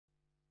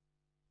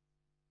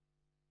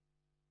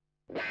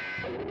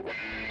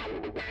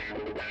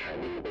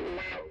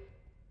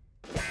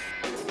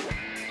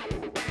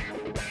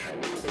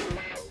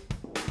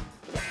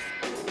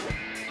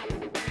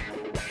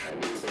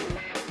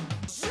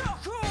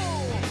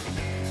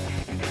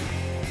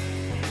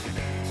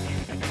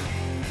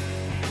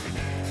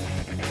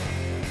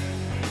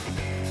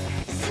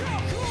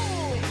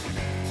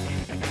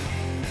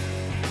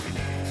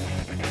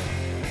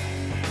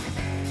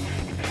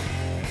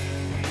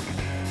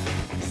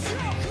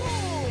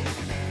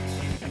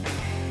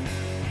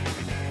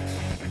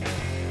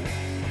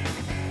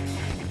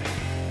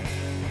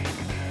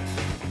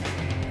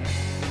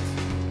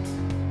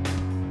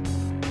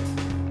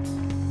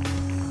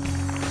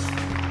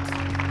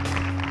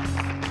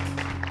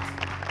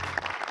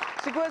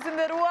Shikues të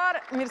nderuar,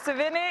 mirë se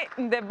vini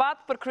në debat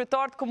për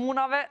kryetarët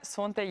komunave.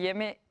 Sonte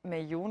jemi me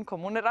ju në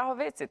komunën e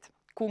Rahovecit,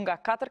 ku nga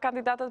 4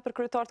 kandidatët për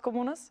kryetarët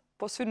komunës,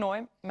 po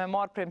synojmë me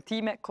marrë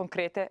premtime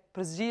konkrete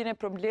për zgjidhjen e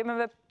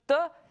problemeve të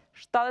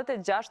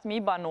 76.000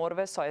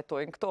 banorëve sa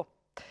jetojnë këto.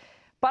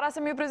 Para se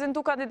më ju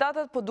prezentu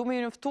kandidatët, po du me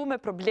ju njoftu me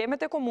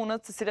problemet e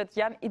komunës, të cilat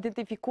janë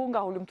identifikuar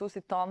nga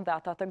hulumtuesit tanë dhe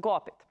ata të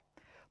gapit.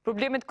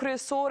 Problemet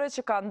kryesore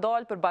që kanë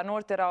dalë për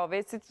banorët e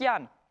Rahovecit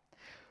janë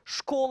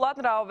shkollat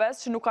në Rahovec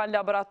që nuk kanë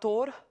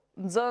laborator,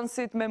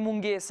 nxënësit me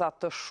mungesa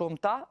të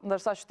shumta,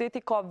 ndërsa qyteti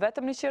ka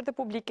vetëm një qerte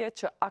publike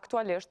që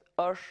aktualisht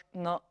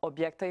është në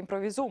objekte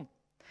improvizuar.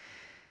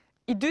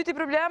 I dyti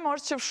problem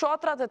është që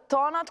fshatrat e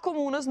tona të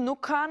komunës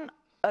nuk kanë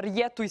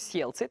rrjet të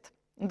ujësjellësit,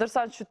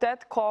 ndërsa në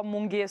qytet ka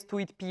mungesë të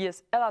ujit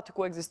pijes edhe aty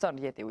ku ekziston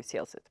rrjeti i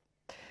ujësjellësit.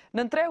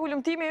 Në tre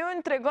hulumtimi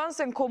ynë tregon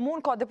se në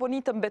komunë ka deponi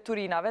të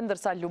mbeturinave,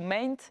 ndërsa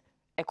lumenjt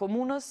e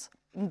komunës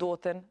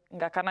ndoten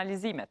nga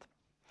kanalizimet.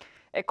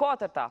 E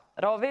katërta,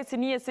 Rahoveci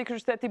njihet si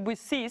kryeqytet i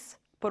bujqësisë,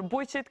 por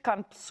bujqit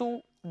kanë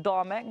pësu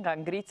dame nga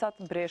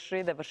ngricat, breshri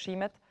dhe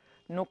vëshimet,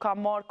 nuk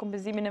kanë marrë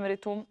kompenzimin e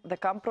meritum dhe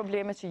kanë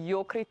probleme që jo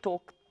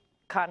krejtok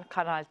kanë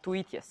kanal të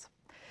ujitjes.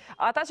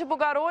 Ata që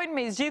pogarojnë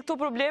me zgjidhë këto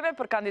probleme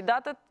për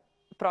kandidatet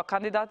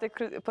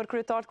për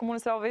kryetarët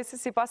komunës Rahoveci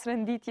sipas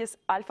renditjes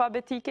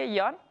alfabetike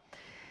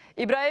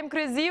janë Ibrahim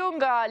Kryziu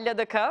nga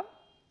LDK,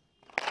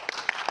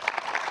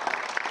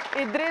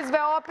 Idris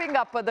Veapi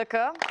nga PDK,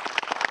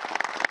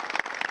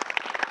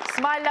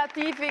 Smajl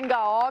Latifi nga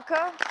AK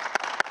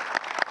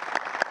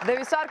dhe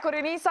Visar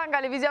Korinisa nga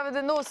Lëvizja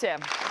Vendosje.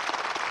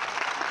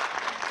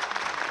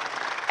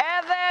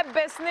 Edhe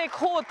Besnik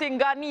Hoti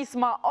nga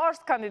Nisma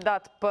është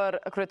kandidat për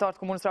kryetarët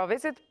komunës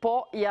Rahovecit,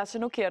 po ja që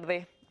nuk erdhi,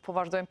 po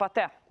vazhdojmë pa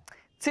te.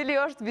 Cili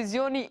është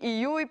vizioni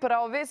i juaj për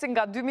Rahovecin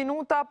nga 2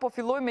 minuta, po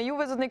filloj me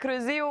juve zotni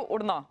Kryziu,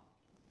 urna.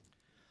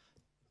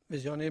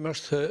 Vizioni im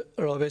është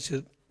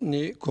Rahovecit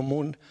një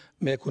komunë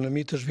me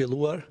ekonomi të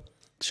zhvilluar,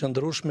 të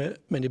qëndrueshme,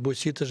 me një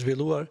bujqësi të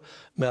zhvilluar,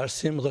 me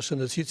arsim dhe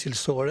shëndetësi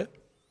cilësore,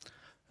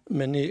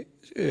 me një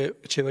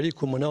qeveri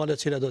komunale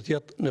cila do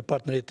t'jetë në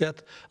partneritet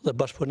dhe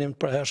bashkëpunim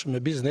të përhershëm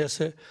me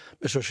biznese,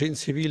 me shoqërinë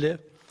civile,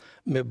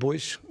 me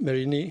bujq, me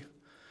rini,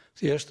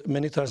 thjesht me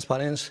një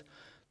transparencë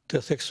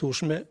të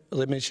theksueshme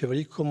dhe me një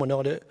qeveri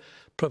komunale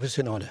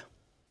profesionale.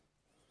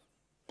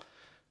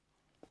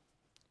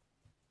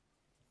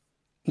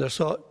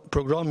 Ndërsa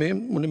programi im,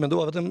 unë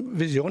mendova vetëm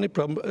vizioni,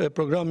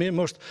 programi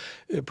im është,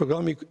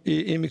 programi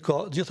imi ka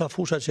gjitha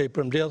fusha që i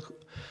përmbledh,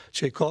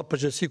 që i ka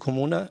përgjithësi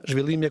komuna,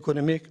 zhvillimi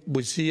ekonomik,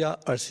 bujqësia,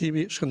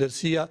 arsimi,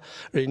 shëndetësia,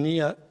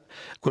 rinia,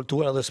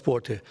 kultura dhe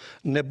sporti.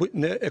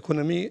 Në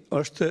ekonomi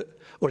është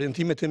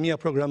orientimet e mia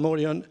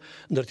programore janë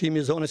ndërtimi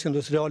i zonës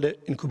industriale,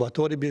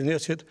 inkubatori i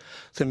biznesit,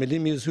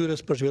 themelimi i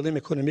zyrës për zhvillim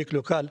ekonomik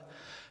lokal,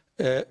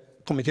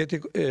 Komiteti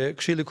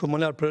Këshilli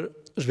Komunal për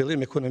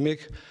Zhvillim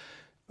Ekonomik,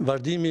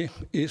 vazhdimi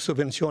i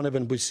subvencioneve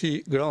në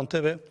bujqësi,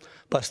 granteve,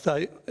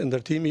 pastaj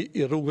ndërtimi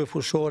i rrugëve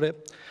fushore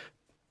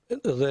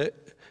dhe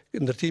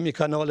ndërtimi i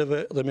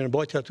kanaleve dhe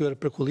mirëmbajtja atyre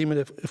për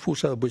kullimin e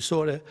fushave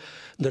bujqësore,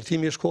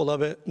 ndërtimi i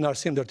shkollave, në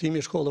arsim ndërtimi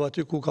i shkollave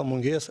aty ku ka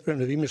mungesë,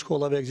 renovimi i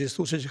shkollave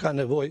ekzistuese që ka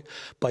nevojë,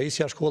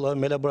 pajisja shkollave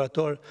me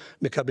laborator,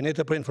 me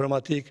kabinete për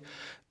informatik,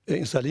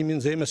 instalimi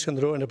nxehtësave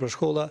qendrore nëpër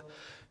shkolla,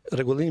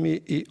 rregullimi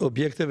i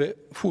objekteve,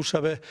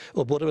 fushave,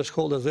 oborreve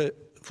shkollës dhe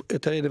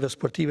tereneve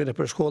sportive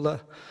nëpër shkolla.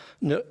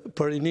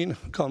 Për rinin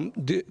kam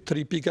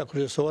 3 pika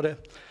kryesore.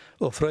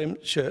 Ofrojmë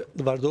që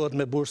të vazhdohet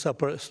me bursa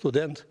për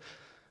student,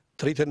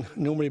 të rriten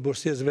numri i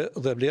bursisëve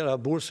dhe vlera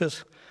e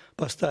bursës,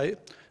 pastaj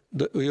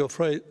i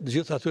ofroj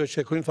gjithë atyre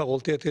që kryejnë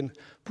fakultetin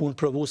punë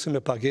provuese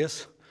me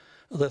pagesë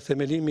dhe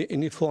themelimi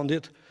i një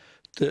fondit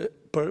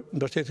për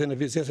mbështetjen e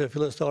bizneseve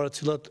fillestare, të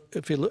cilat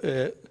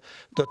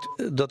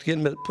do të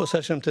kenë me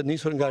posaçëm të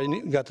nisur nga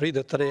të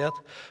rritë të rejat.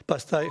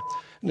 Pastaj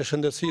në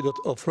shëndetësi do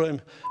të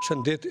ofrojmë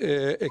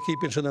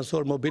ekipin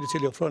shëndetësor mobil, i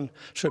cili ofron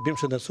shërbim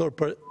shëndetësor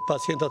për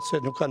pacientat që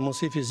nuk kanë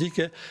mundësi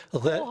fizike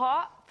dhe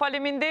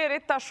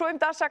faleminderit. Ta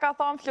shohim tash çka ka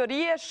thënë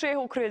Florie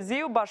Shehu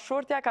Kryziu,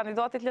 bashkëshortja e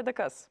kandidatit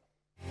LDK-s.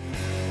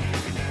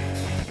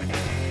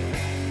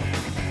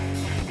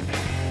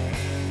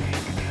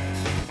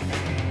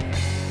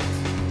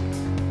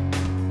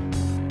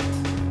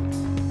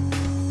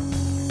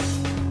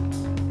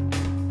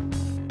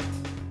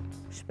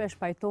 Shpesh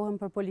pajtohem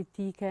për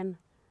politiken,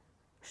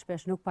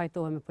 shpesh nuk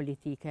pajtohem me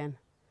politiken.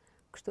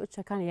 Kështu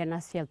që kanë jena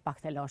sjell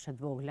pak të lashet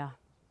vogla.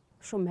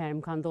 Shumë herë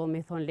më ka ndodhur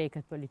me thonë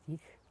lekët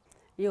politik.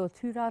 Jo,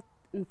 tyrat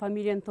në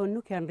familjen tonë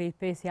nuk janë rrit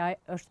pesi, ai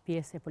është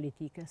pjesë e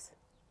politikës.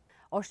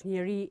 Është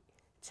njëri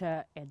që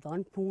e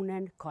don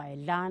punën, ka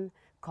elan,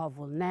 ka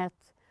vullnet,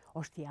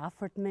 është i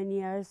afërt me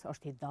njerëz,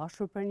 është i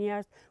dashur për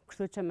njerëz,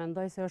 kështu që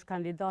mendoj se është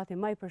kandidati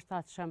më i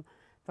përshtatshëm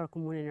për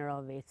komunën e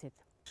Rahovecit.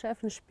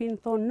 Shef në shtëpinë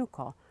tonë nuk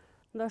ka.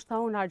 Ndoshta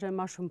unë harxoj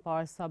më shumë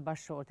parë sa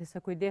bashkëshorti,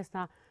 se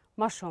kujdesna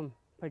më shumë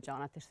për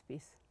gjanat e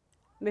shtëpisë.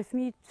 Me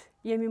fëmijët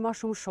jemi më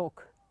shumë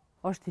shok.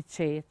 Është i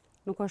qetë,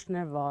 nuk është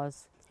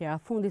nervoz. Hera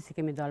fundi si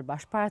kemi dalë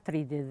bashkë para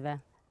 3 ditëve.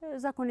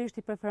 Zakonisht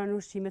i preferon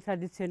ushqime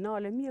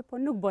tradicionale, mirë, po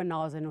nuk bën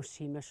nazën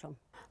ushqime shumë.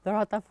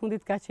 Dhurata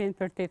fundit ka qenë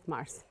për 8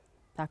 mars.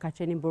 Ta ka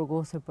qenë i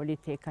burgosur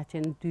politik, ka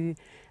qenë 2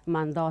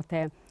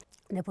 mandate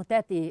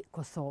deputet i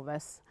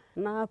Kosovës.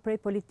 Na prej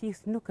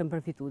politikës nuk kemi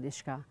përfitu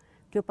diçka.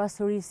 Kjo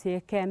pasuri si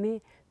e kemi,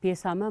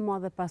 pjesa më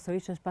madhe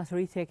pasurisë është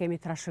pasuri si e kemi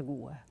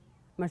trashëguar.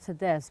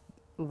 Mercedes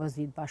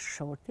vozit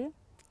bashkëshorti,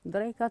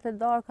 drejkat e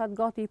darkat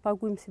gati i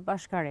paguajmë si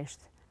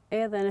bashkarisht.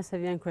 Edhe nëse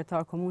vjen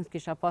kryetar komunës,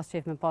 kisha pas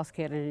qef me pas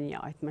kerën e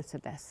njëjtë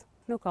Mercedes.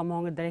 Nuk ka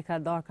mangë drejka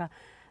e darka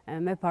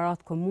me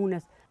parat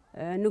komunës.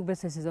 Nuk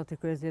besoj se zoti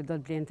kryesor do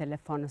të blen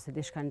telefon nëse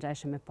diçka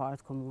ngjajshme me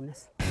parat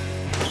komunës.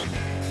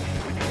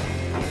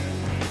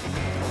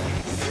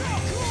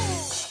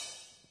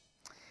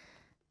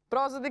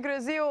 Pra, zoti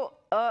kryesiu,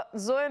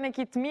 zojën e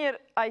kitë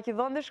mirë, a i ki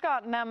dhonë diçka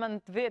në emën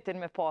të vetin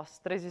me pas,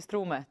 të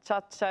regjistrume,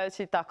 qatë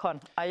që i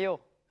takon, ajo?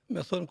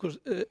 Me thonë,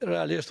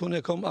 realisht, unë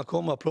e kom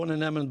akoma pronën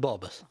në emën të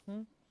babës.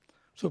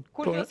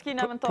 Kur jo s'ki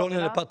në emën tonë?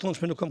 Pronën e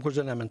patunshme nuk kom kur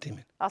gjë në emën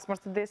timin. As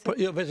Mercedesin?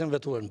 Jo, veçën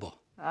veturën bo.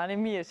 Ani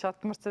mirë,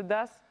 qatë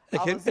Mercedes,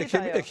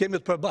 E kemi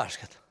të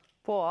përbashkët.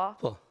 Po, a?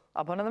 Po.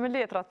 A bën edhe me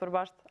letrat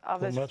përbashkët?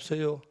 Po, më pse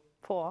jo.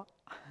 Po, a?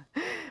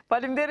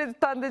 Faleminderit,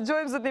 ta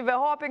ndëgjojmë zotni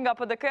Vehapi nga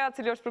PDK-ja,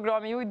 cili është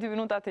programi juaj, 2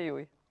 minutat e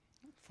juaj.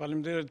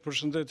 Faleminderit,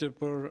 përshëndetje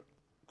për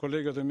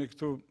kolegat e mi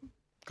këtu,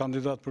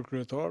 kandidat për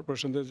kryetar,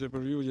 përshëndetje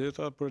për ju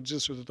Jeta, për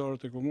gjithë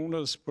qytetarët e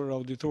komunës, për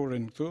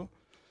auditorin këtu.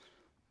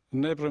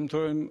 Ne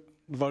premtojmë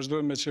të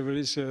vazhdojmë me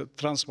qeverisje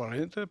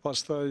transparente,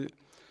 pastaj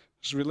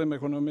zhvillim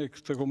ekonomik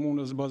të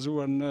komunës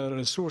bazuar në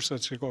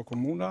resurset që ka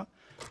komuna,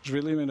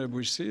 zhvillimin e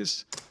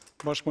bujqësisë,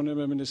 bashkëpunim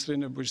me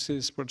Ministrinë e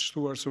Bujqësisë për të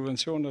shtuar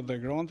subvencionet dhe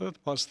grantet,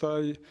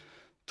 pastaj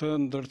të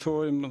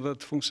ndërtojmë dhe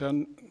të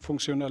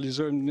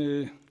funksionalizojmë një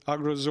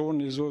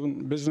agrozonë, një zonë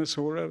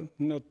biznesore,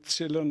 në të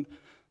cilën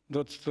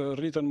do të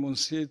rritën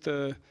mundësitë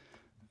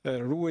e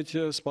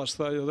ruajtjes,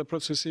 pastaj edhe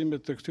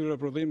procesimit të këtyre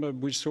prodhimeve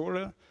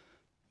bujqësore,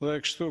 dhe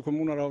kështu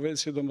Komuna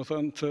Rahoveci do më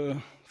thënë të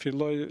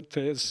filloj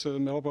të ecë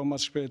me hapa më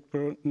të shpejt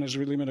në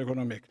zhvillimin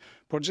ekonomik.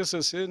 Por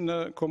gjithsesi në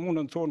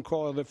komunën tonë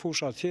ka edhe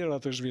fusha tjera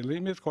të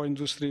zhvillimit, ka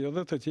industri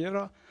edhe të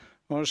tjera,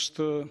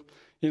 është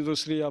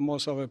industria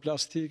mosave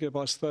plastike,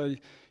 pastaj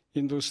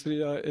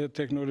industria e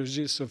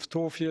teknologjisë së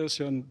ftofjes,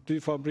 janë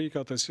 2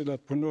 fabrikat e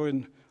cilat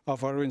punojnë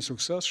afarojnë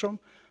suksesshëm,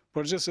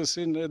 por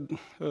gjithsesi ne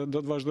do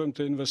të vazhdojmë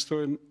të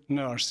investojmë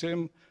në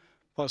arsim,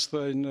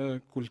 pastaj në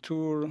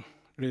kulturë,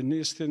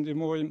 rinisë të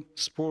ndihmojmë,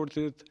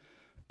 sportit,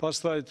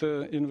 pastaj të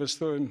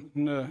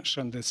investojmë në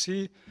shëndetësi,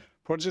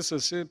 por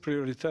gjithsesi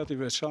prioriteti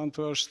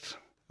veçantë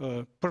është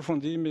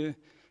përfundimi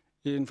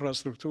i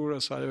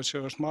infrastrukturës, ajo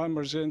që është më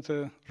emergjente,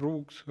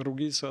 rrugët,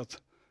 rrugicat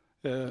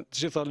e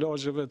gjitha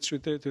lagjeve të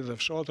qytetit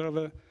dhe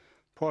fshatrave,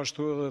 po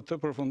ashtu edhe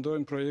të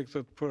përfundojmë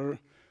projektet për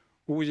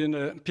ujin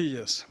e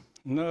pijes.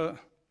 Në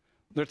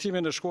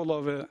ndërtimin e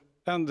shkollave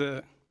ende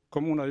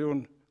komuna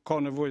jonë ka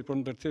nevojë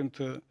për ndërtim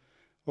të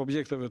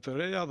objekteve të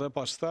reja dhe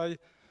pastaj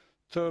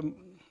të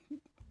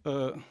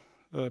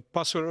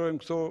pasurojmë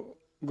këto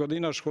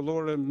godina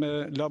shkollore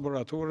me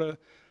laboratore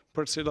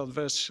për cilat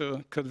veç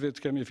këtë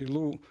vit kemi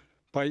fillu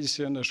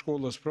pajisjen e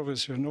shkollës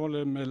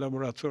profesionale me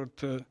laborator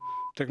të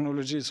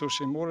teknologjisë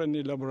ushqimore,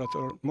 një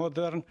laborator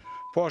modern,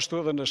 po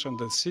ashtu edhe në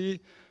shëndetësi,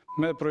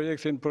 me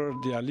projektin për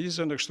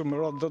dializën, e kështu me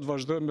radhë do të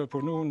vazhdojmë me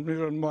punu në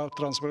mënyrën më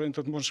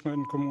transparente të mundshme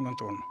në komunën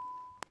tonë.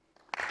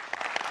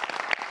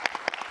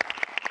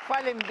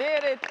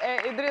 Faleminderit,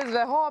 Idris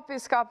Vehapi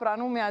s'ka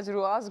pranu me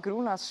agjëru as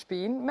grun as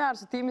shtëpinë, me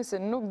arsyetimin se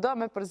nuk do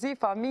me përzi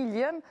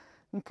familjen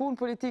në punë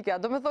politike.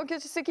 Do me thonë kjo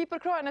që se ki për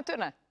krajën e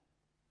tyne?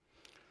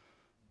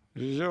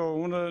 Jo,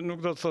 unë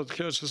nuk do të thotë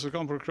kjo që se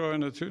kam për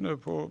krajën e tyne,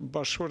 po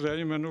bashkëshortja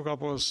ime nuk ka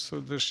pas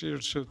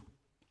dëshirë që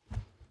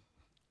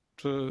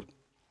të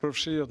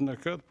përfshihet në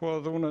këtë, po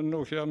edhe unë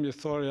nuk jam i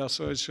thari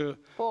asaj që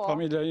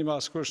familja ime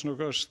askush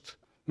nuk është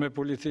me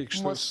politikë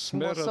kështu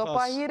smerët. Moso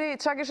pa hiri,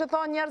 qa kështë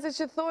thonë njerëzit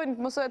që thojnë,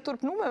 moso e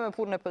turpnume me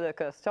punën e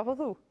PDK-s, qa po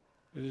thu?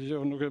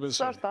 Jo, nuk e besoj.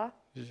 Sështë ta?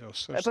 Jo,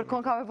 sështë. E për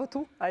kënë ka me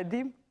votu, a e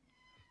dim?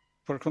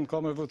 Për kënë ka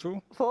me votu?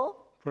 Po?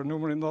 Për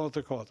numërin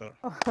 94.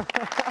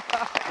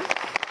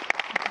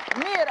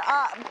 Mirë,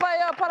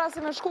 para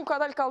se me shku ka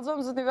dalë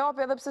Kallxom, zëtni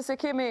Vehapi, edhe pse se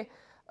kemi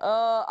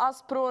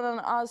as pronën,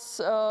 as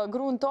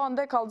grunë tonë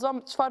dhe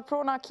Kallxom, qëfar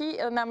prona ki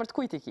edhe në emër të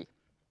kujti ki?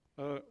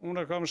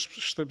 Unë kam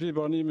shtëpi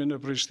banimi në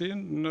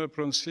Prishtinë, në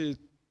pronësi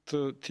të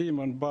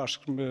timën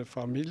bashkë me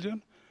familjen,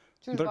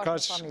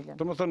 Ndërkaq,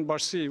 domethënë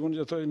bashkësi, unë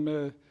jetoj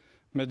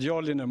me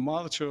djalin e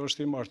madh që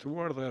është i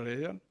martuar dhe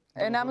rejen.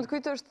 E në emën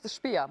kujtë është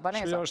shtëpia,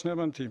 banesa? Shtëpia është në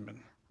emën timin.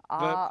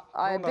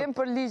 A e dim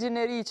për ligjin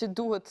e ri që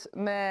duhet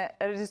me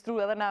regjistru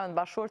edhe në emën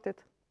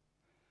bashkëshortit?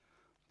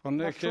 Po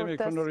ne kemi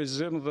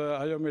honorizim dhe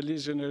ajo me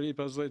ligjin e ri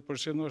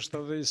 50%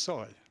 është edhe i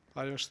saj.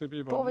 Ajo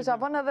shtëpi po veç a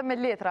bën edhe me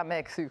letra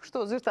me e kthy,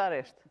 kështu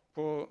zyrtarisht.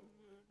 Po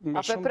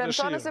me shumë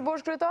premton se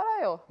bosh kryetare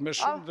ajo? Me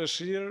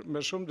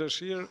shumë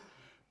dëshirë,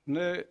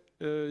 ne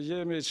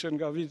jemi që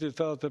nga viti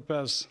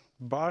 85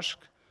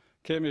 bashk,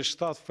 kemi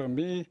 7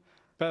 fëmijë,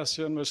 5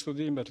 janë me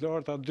studimet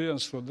larta, 2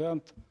 janë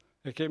student,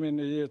 e kemi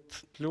në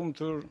jetë të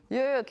lumtur.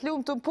 Jo, të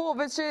lumtur, po,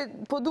 veç që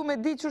po du me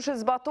di që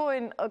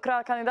zbatojnë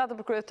kandidatët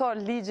për kryetar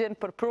ligjin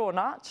për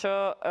prona, që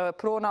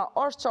prona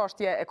është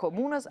çështje e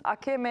komunës, a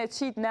keme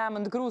qitë në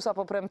emën të grus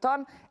apo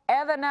premton,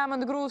 edhe në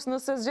emën të grus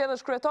nëse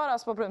zgjedhësh kryetar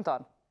as po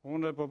premton?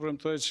 Unë po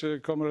premtoj që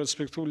kam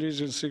respektu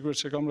ligjin, sigur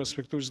që kam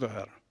respektu çdo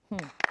herë.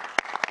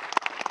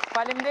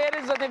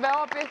 Faleminderit, zotni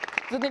Beopi,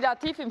 zotni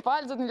Latifi,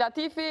 zotni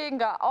Latifi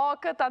nga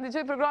AK, ta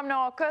ndiqoj programin e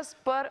AK-s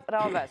për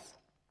Rahovec.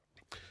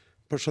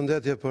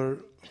 Përshëndetje për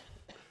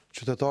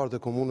qytetarët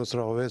e komunës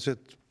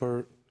Rahovecit,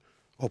 për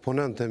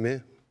oponentët e mi,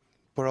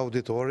 për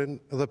auditorin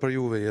dhe për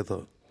juve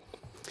jetë.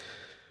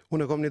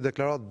 Unë kom një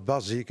deklarat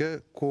bazike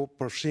ku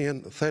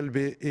përfshihen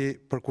thelbi i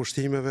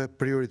përkushtimeve,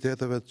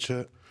 prioriteteve që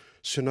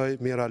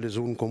synoj mi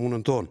realizu në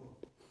komunën tonë.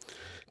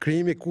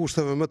 Krijimi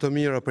kushteve më të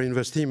mira për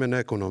investime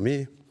në ekonomi,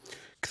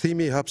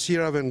 kthimi i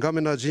hapësirave nga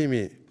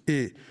menaxhimi i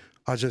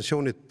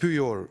Agjencionit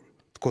Pyjor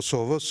të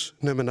Kosovës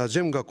në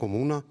menaxhim nga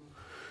komuna,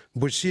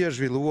 bujqësi e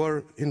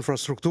zhvilluar,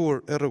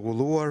 infrastrukturë e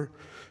rregulluar,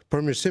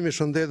 përmirësimi i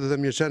shëndetit dhe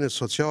mirëqenies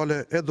sociale,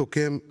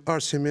 edukim,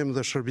 arsimim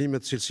dhe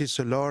shërbime të cilësisë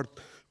së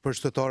lartë për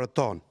qytetarët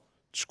tanë.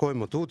 Të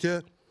shkojmë më tutje,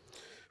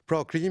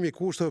 pra krijimi i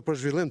kushteve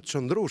për zhvillim të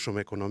qëndrueshëm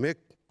ekonomik,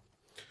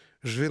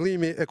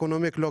 zhvillimi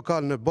ekonomik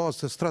lokal në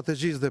bazë të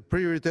strategjisë dhe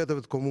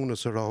prioriteteve të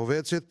komunës së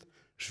Rahovecit,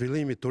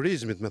 zhvillimi i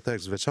turizmit me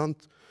theks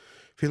veçantë,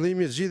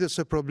 fillimi i zgjidhjes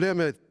së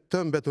problemeve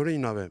të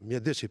mbeturinave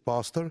mjedis i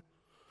pastër,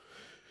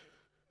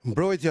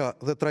 mbrojtja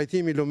dhe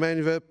trajtimi i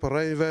lumenjve,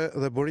 përrejve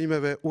dhe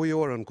burimeve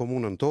ujore në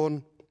komunën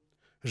tonë,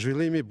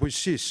 zhvillimi i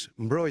bujqësisë,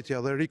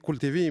 mbrojtja dhe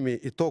rikultivimi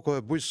i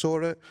tokave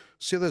bujqësore,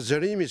 si dhe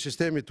zgjerimi i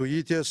sistemit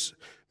ujitjes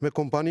me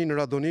kompaninë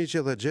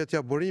Radoniqi dhe gjetja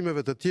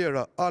burimeve të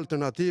tjera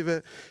alternative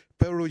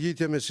për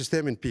ujitje me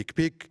sistemin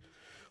pik-pik,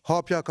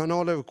 hapja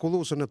kanaleve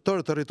kulluese në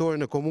tërë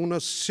territorin e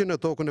komunës, si në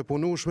tokën e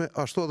punueshme,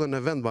 ashtu edhe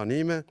në vend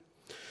banime,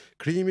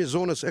 krijimi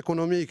zonës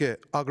ekonomike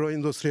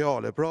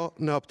agroindustriale, pra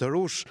në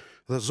Aptërush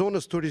dhe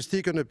zonës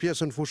turistike në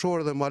pjesën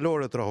fushore dhe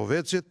malore të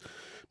Rahovecit,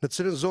 në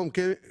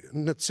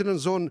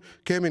cilën zonë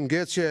kemi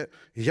ngecje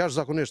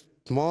jashtëzakonisht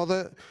të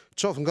madhe,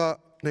 qoftë nga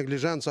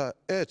neglizhenca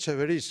e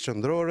qeverisë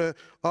qendrore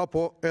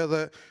apo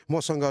edhe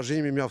mos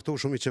angazhimi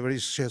mjaftueshëm i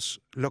qeverisjes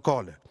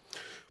lokale.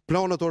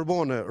 Planet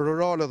urbane,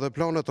 rurale dhe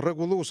planet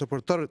rregulluese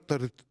për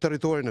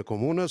territorin e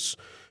komunës,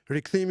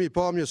 rikthimi i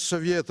pamjes së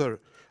vjetër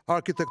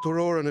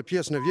arkitekturore në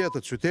pjesën e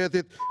vjetër të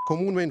qytetit,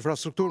 komunë me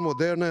infrastrukturë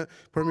moderne,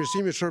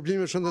 përmirësimi i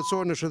shërbimeve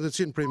shëndetësore në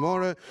shëndetësinë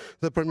primare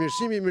dhe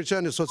përmirësimi i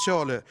mirëqenies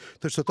sociale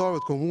të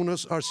qytetarëve të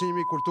komunës,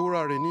 arsimi,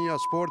 kultura, rinia,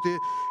 sporti,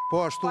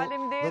 po ashtu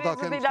do ta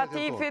kemi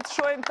Latifit,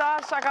 shohim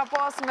tash çka ka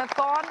pas me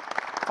thon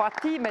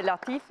Fatime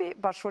Latifi,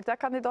 bashkëshortja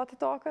e kandidatit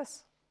të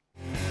AK-s.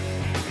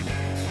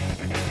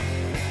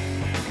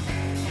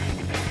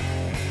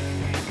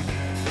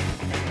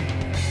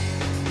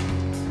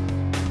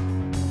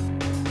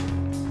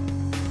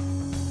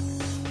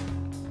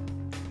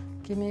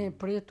 Kemi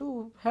përjetu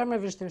her me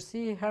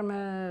vështirësi, her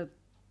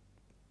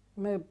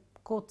me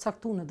kohë të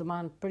caktuar,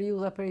 domethënë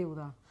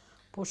periudha,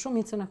 po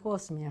shumicën e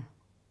kohës mirë.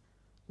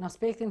 Në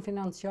aspektin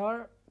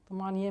financiar,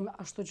 domethënë jemi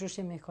ashtu që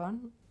jemi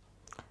kanë,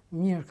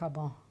 mirë ka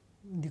bë.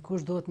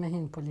 Dikush duhet me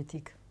hinë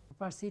politikë.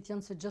 Parësit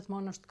janë se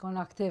gjithmonë është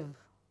kanë aktiv,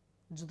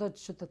 çdo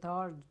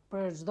qytetar,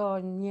 për çdo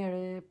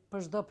njeri,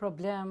 për çdo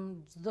problem,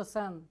 çdo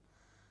send.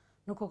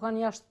 Nuk u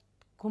kanë jashtë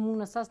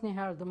komunës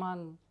asnjëherë,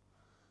 domethënë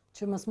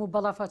që mos mu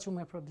ballafaqu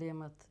me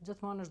problemet.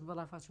 Gjithmonë është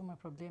ballafaqu me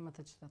problemet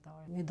e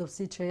qytetarit. Një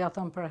dobësi që ja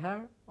thon për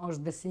herë,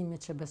 është besimi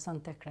që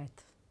beson tek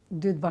krejt.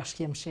 Dytë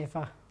bashkë jem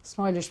shefa.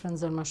 Smajli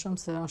shpenzon më shumë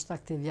se është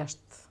aktiv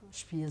jashtë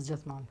shtëpisë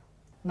gjithmonë.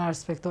 Na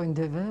respektojnë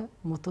dyve,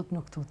 mu tut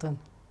nuk tutën.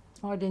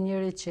 Smajli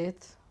njëri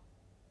qetë,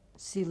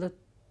 sillet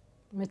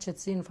me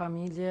qetësinë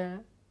familje,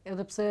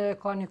 edhe pse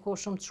ka një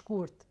kohë shumë të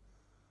shkurt,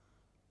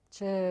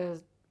 që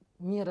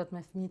mirët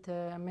me fëmijët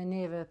e me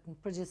neve në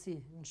përgjithësi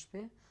në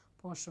shtëpi,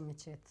 po është shumë i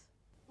qetë.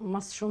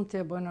 Mas shumë të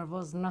e bëjë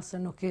nervoz nëse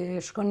nuk e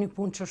shkon një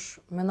punë që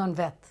mendon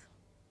vetë.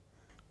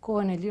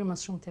 Kohën e lirë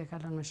mas shumë të e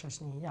kalon me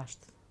shoqni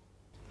jashtë.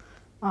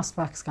 As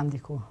pak s'ka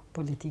ndiku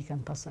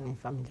politikën pasunin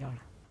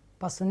familjare.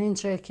 Pasunin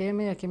që e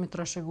kemi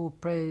trashëgu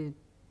prej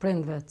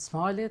prindve të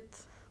Smalit,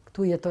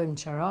 këtu jetojmë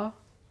qëra,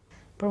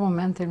 për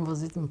momentin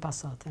vozitëm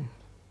pasatin.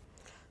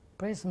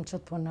 Presëm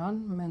që të punon,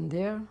 me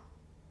nderë,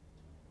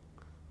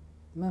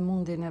 me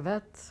mundin e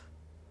vetë,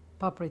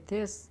 pa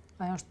prejtes,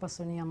 ajo është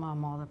pasunia ma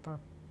madhe për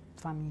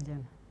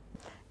familjen.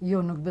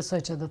 Jo, nuk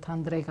besoj që do të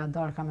handrejka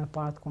darka me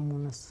parat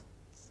komunës.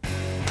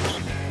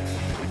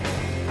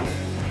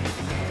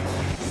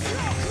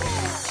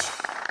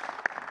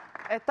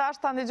 E tash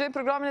ta ndëgjojmë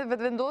programin e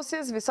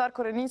vetëvendosjes, Visar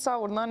Korenica,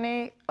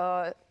 urnëni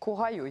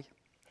koha juj.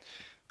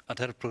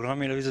 Atëherë,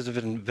 programi i lëvizjes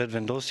së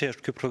vetëvendosje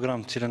është ky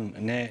program cilën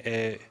ne e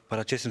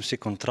paraqesim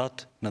si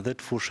kontratë në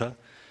 10 fusha,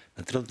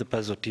 në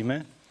 35 zotime.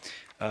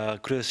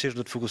 Kryesisht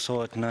do të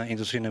fokusohet në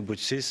industrinë e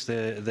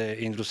bujqësisë dhe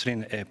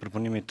industrinë e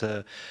përpunimit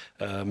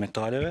të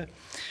metaleve,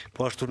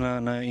 po ashtu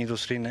në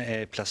industrinë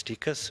e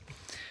plastikës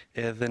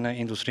edhe në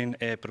industrinë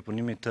e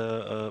përpunimit të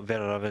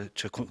verave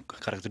që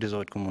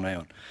karakterizohet komuna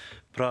jonë.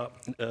 Pra,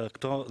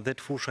 këto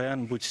 10 fusha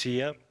janë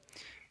bujqësia,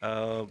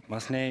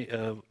 masnej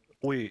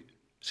ujë,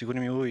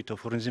 sigurimi i ujit, të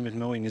furnizimit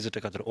me ujë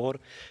 24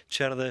 orë,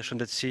 qerdhe,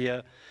 shëndetësia,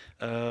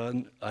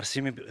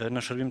 arsimi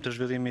në shërbim të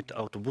zhvillimit,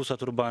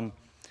 autobusat urban,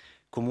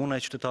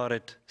 komuna e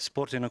qytetarit,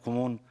 sporti në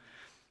komunë,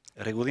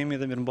 rregullimi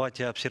dhe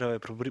mirëmbajtja e hapësirave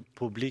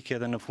publike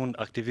dhe në fund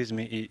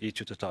aktivizmi i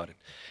qytetarit.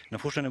 Në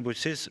fushën e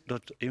bujqësisë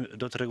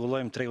do të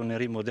rregullojmë tregun e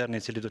ri modern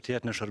i cili do të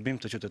jetë në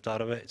shërbim të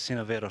qytetarëve si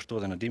në verë ashtu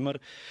edhe në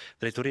dimër.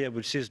 Drejtoria e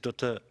bujqësisë do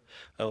të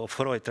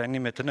ofrojë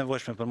trajnime të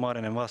nevojshme për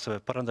marrjen e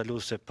masave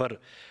parandaluese për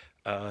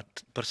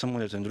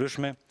sëmundje të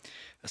ndryshme,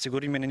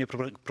 sigurimin e një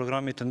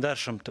programi të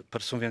ndershëm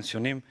për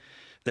subvencionim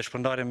dhe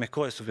shpërndarje me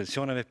kohë e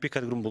subvencioneve,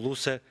 pikat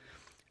grumbulluese,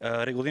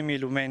 rregullimi i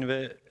lumenjve,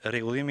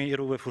 rregullimi i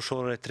rrugëve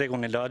fushore,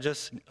 tregun e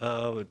lagjes.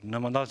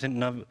 Në mandatin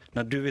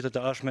në 2 vitet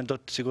e ardhshme do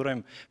të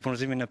sigurojmë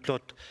furnizimin e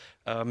plot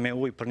me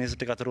ujë për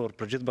 24 orë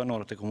për gjithë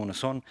banorët e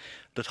komunës sonë.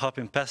 Do të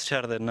hapim 5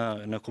 qerdhe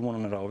në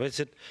komunën e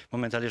Rahovecit.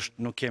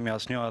 Momentalisht nuk kemi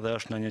asnjë dhe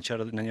është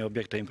në një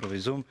objekt të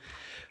improvizuar.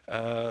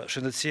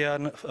 Shëndetësia,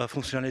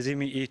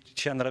 funksionalizimi i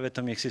qendrave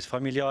të mjekësisë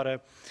familjare,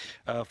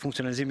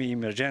 funksionalizimi i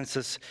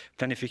emergjencës,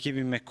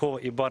 planifikimi me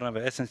kohë i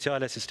barnave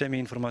esenciale,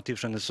 sistemi informativ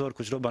shëndetësor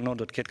ku çdo banor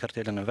do të ketë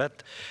kartelën e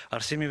vet,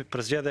 arsimi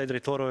për zgjedhja e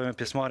drejtorëve me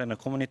pjesëmarrje në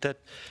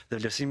komunitet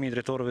dhe vlerësimi i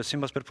drejtorëve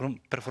sipas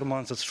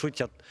performancës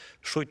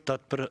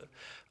shujtat për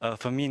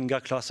fëmijë nga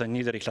klasa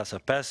 1 deri klasa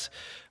 5,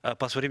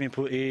 pasurimi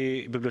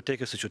i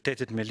bibliotekës së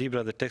qytetit me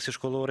libra dhe tekste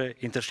shkollore,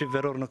 intership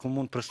veror në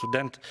komunë për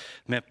student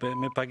me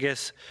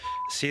pagesë,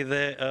 si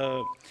dhe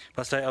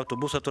pastaj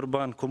autobusat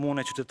urban,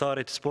 komuna e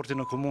qytetarit, sporti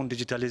në komunë,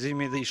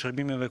 digitalizimi dhe i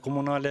shërbimeve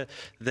komunale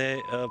dhe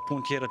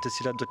punë tjera të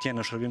cilat do të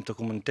jenë në shërbim të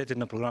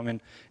komunitetit në programin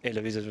e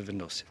lëvizjes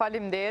vetëvendosje.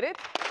 Faleminderit.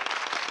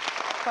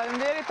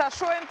 Faleminderit. Ta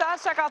shohim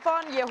tash çka ka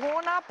thënë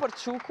Jehona për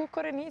Çuku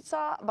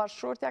Korenica,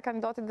 bashkëshortja e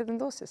kandidatit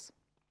vetëvendosjes.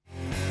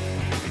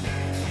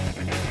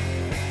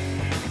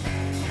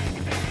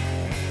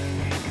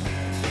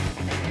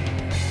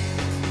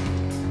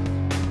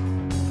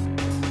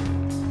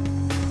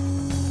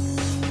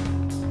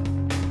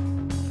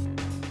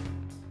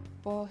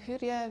 Po,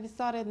 hyrja e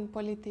Visarit në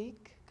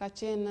politik ka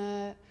qenë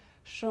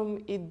shumë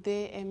ide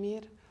e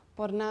mirë,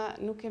 por na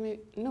nuk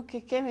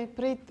e kemi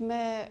prit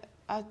me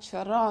aq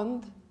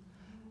rënd,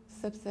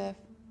 sepse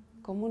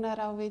komuna e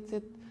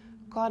Rahovecit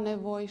ka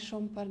nevojë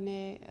shumë për një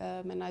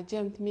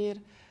menaxhem të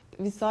mirë.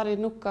 Visari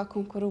nuk ka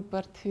konkuru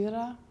për të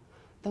hyra,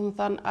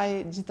 domethënë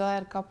ai çdo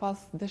herë ka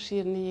pas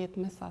dëshirë një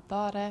jetë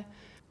mesatare.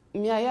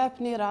 M'ja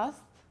jep një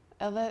rast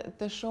edhe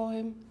të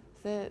shohim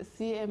se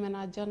si e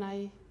menaxhon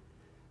ai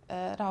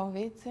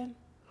Rahovecin.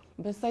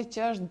 Besoj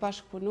që është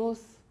bashkëpunues,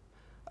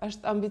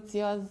 është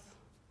ambicioz,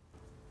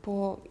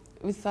 po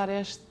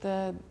Visari është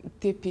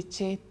tip i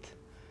qetë.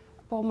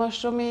 Po më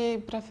shumë i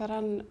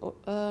preferon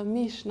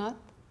mishnat,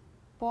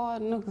 po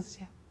nuk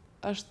zgjedh.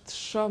 Është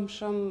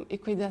shumë i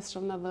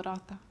kujdesshëm në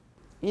dhurata.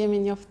 Jemi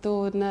njoftu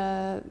në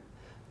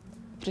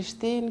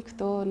Prishtinë,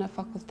 këtu në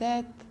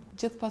fakultet.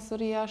 Gjithë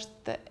pasuria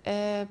është e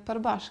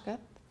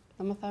përbashkët,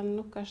 domethënë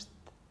nuk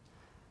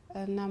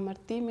është në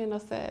amërtimin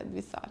ose të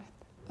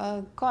Visarit.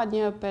 Ka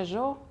një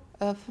Peugeot,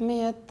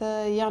 fëmijët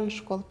janë në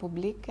shkollë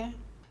publike,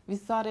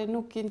 Visari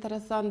nuk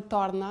intereson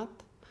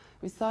tornat,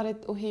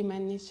 Visarit u hime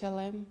një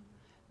qëllim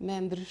me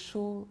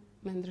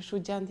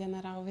ndryshu gjendjen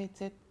e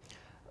Rahovecit.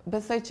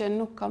 Besoj që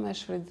nuk ka me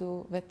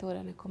shfrytzu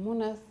veturën e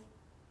komunës.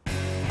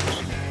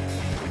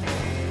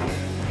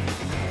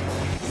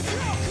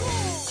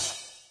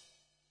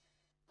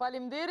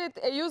 Faleminderit.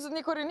 E ju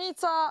zotni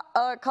Korenica,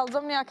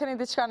 kallëzomni a keni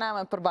diçka në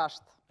emër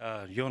përbashkët?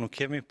 Jo, nuk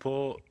kemi,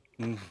 po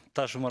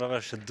tash më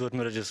ravesh që duhet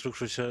me regjistru,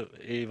 kështu që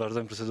i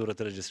vazhdojmë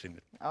procedurat e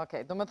regjistrimit.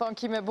 Okej, do me thonë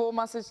kime bo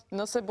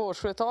nëse bo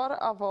kryetar,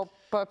 apo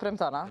për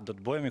premtar, a? Do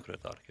të bojemi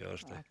kryetar, kjo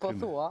është e Po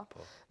kryme. thua.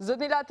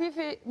 Zotni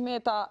Latifi,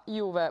 meta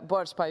juve,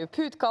 bërç pa ju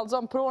pyt,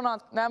 kallëzom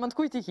pronat, në emën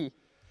të kujt i ki?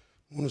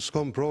 Unë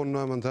s'kam pronë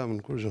në emën të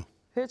emën, kurrë.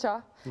 Heqa?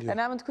 E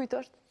në emën të kujt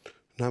është?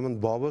 Në emën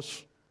të babës,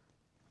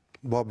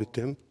 babit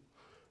tim,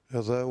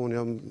 edhe unë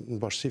jam në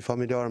bashkësi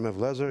familjare me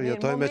vlezër,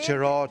 jetoj me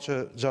qira që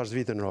 6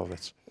 vite në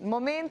Rahovec.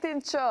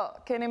 Momentin që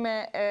keni me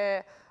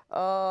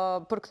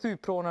përkthy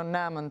pronën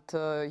në emën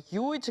të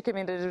juj, që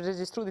kemi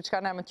regjistru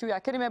diçka në emën të juj, a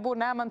keni me bo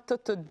në emën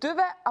të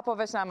dyve, apo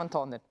veç në emën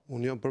tëndin?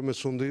 Unë jam për me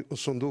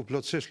sundu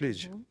plotësisht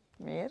ligjë.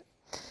 Mirë.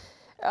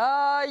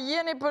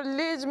 Jeni për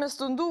ligjë me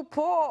sundu,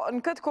 po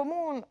në këtë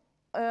komunë,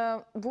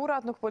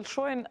 burat nuk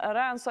pëlqojnë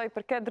rënë sa i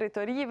përket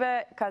drejtorive,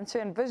 kanë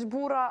qenë veç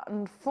bura,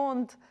 në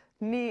fund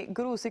një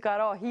gru si ka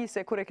ra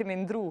hise kur e keni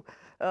ndru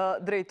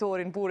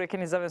drejtorin bure,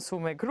 keni zëvendësu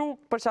me gru,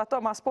 për që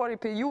ato mas pari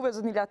për juve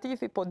zëni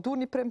Latifi, po du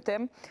një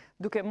premtim,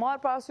 duke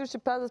marrë parasysh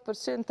që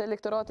 50% të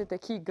elektoratit e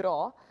ki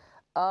gra,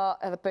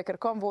 edhe pe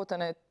kërkom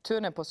votën e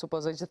tëne, po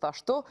supozoj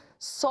gjithashtu,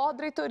 sa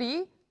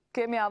drejtori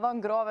kemi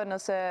adhon grave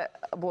nëse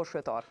bosh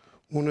kryetar?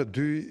 Unë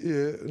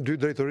dy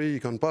drejtori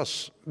i kanë pas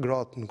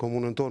gratë në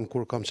komunën tonë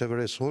kur kam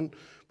qeveris unë,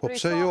 po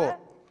pse jo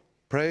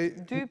prej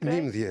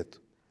 11.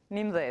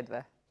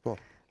 11-ve. Po.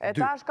 E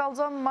ta është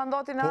kalzon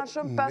mandatin e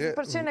ashëm,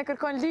 50% e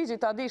kërkojnë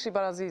ligjit, ta dishi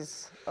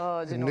Baraziz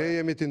Gjinore. Ne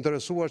jemi të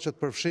interesuar që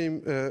të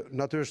përfshim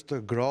natyrisht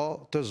gra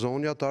të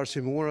zonja të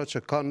arsimuara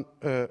që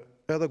kanë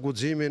edhe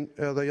guximin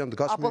edhe janë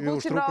të gatshme me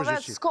ushtru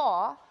përgjegjësi. S'ka?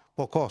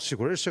 Po ka,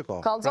 sigurisht që ka.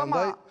 Kalzon,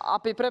 a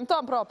pi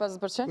premton pra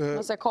 50%,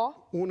 nëse ka?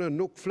 Unë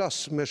nuk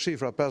flas me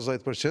shifra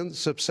 50%,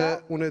 sepse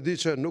unë e di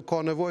që nuk ka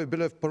nevoj,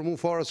 bile për mu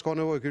fare s'ka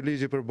nevoj kjo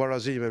ligji për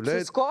barazime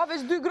vlejt. S'ka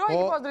veç 2 groj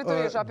një pas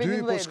drejtoresh, a pi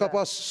 11.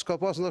 Po s'ka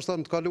pas nështë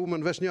në të kalu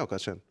me në vesh një ka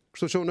qenë.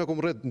 Kështu që unë e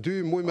kumë rritë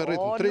 2, muj me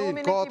rritë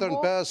 3, 4,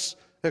 5,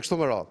 e kështu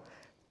më radhë.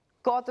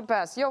 4,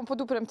 5, jo, më po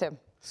du premtim.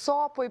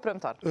 Sa po i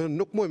premtar?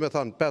 Nuk muj me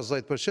thanë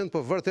 50%, po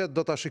vërtet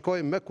do të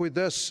shikoj me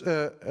kujdes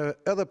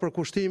edhe për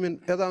kushtimin,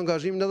 edhe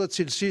angazhimin, edhe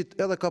cilësit,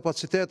 edhe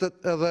kapacitetet,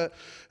 edhe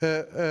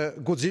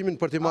guximin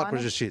për t'i marrë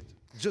përgjithësit.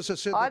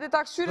 Gjithsesi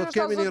do të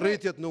kemi një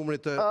rritjet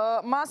numrit të...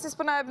 Masis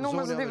për na e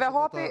numër zëtni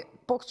Vehapi,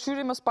 po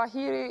këqyri më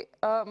spahiri,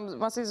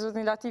 masis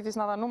zëtni Latifis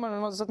në dha numër,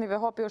 zëtni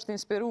Vehapi është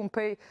inspiru në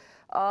pej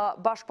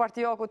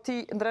bashkëpartijako ti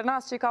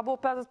ndrenas që i ka bo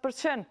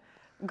 50%.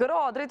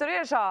 Gra,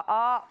 drejtëresha,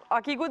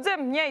 a ki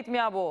guxim njejt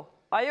mja bo?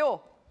 Ajo?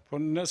 Po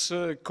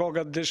nëse ka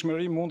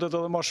gatishmëri mundet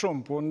edhe ma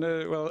shumë, po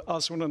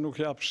asë unë nuk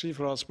jap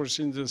shifra, asë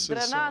përshindje se sa...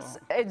 Drenas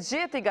e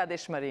gjeti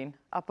gatishmërin,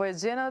 apo e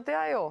gjenë edhe te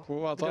ajo?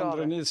 Po ata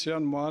ndrenis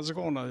janë ma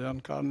azgona,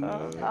 janë kanë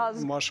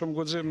ma shumë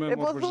guxim me më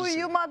përgjithsi. E po thuj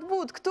ju ma të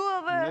but, këtu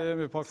edhe... Ne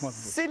jemi pak ma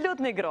të but. Si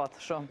lut një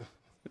gratë shumë?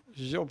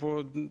 Jo, po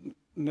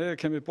ne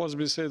kemi pas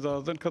biseda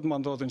edhe në këtë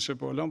mandatin që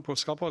po lëm, po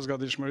s'ka pas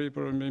gatishmëri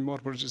për me i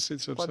marrë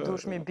përgjithsit, sepse... Po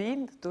dush mi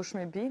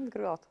bind,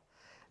 gratë.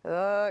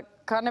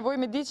 Ka nevoj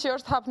me di që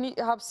është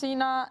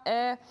hapsina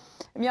e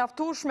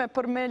mjaftushme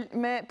për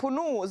me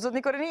punu.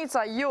 Zëtni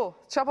Korenica, ju,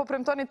 qa po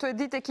premtoni të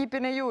edit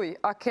ekipin e juj?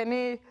 A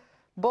keni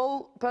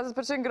bol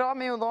 50% gra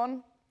me ju dhonë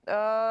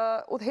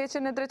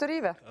udheqen e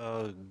drejtorive?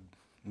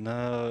 Në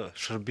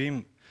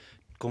shërbim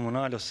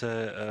komunal ose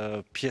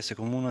pjesë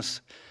e komunës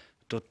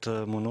do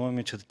të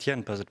mundohemi që të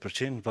tjenë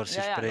 50%,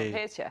 varsisht prej... Ja, në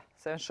udheqe,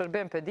 se në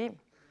shërbim pëdim.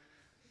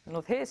 Në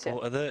udheqe?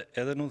 Po,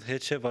 edhe në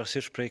udheqe,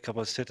 varsisht prej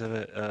kapaciteteve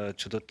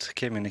që do të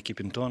kemi në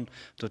ekipin tonë,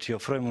 do t'i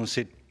ofrojmë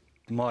mundësit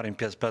marrin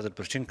pjesë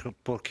 50%,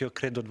 por kjo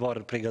krejt do të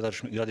varet prej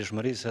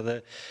gatishmërisë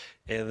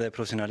edhe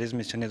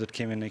profesionalizmit që ne do të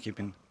kemi në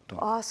ekipin tonë.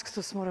 As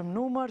këtu s'morëm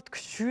numër, të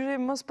këqyri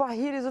mës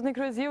pahiri, zëtni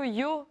Kryeziu,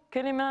 ju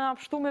keni me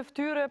napshtu me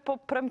ftyre, po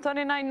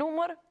premtoni naj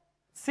numër?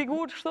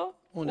 Sigur kështu?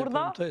 Unë e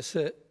premtoj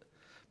se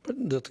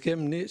do të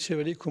kemë një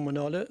qeveri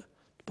komunale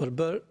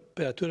përbër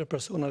për atyre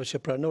personave që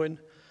pranojnë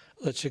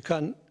dhe që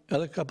kanë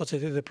edhe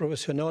kapacitetet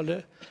profesionale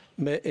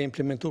me e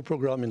implementu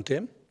programin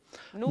tim.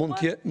 Mund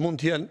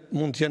t'jenë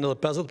edhe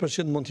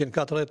 50%, mund t'jenë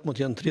 40%, mund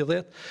t'jenë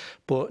 30%,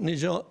 po një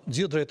gjë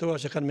gjithë drejtora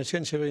që kanë me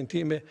qenë qeverin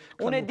time...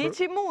 Unë e di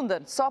që i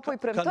munden, sa po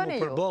i premtoni ju? Kanë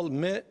më përbal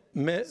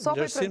me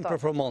vlerësin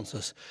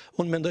performansës.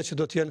 Unë mendoj që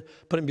do t'jenë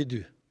për mbi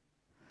 2.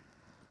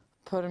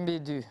 Për mbi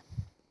 2.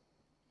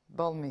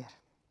 Bal mirë.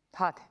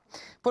 Hati.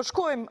 Po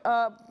shkojmë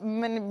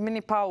me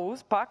një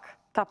pauzë, pak,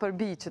 ta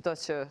përbi që to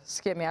që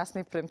s'kemi asë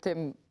një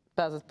premtim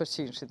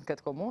 50% në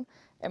këtë komunë,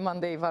 e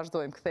mandej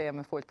vazhdojmë këtheja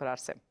me folë për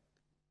arsim.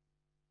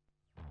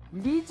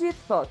 Ligjit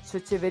thot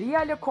që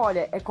qeveria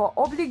lokale e ka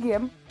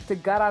obligim të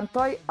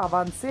garantoj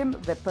avancim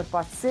dhe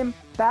përfaqësim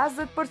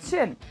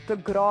 50% të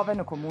grave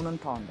në komunën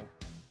tënde.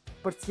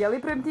 Për cjeli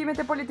premtimet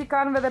e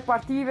politikanëve dhe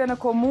partive në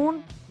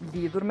komunë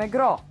lidhur me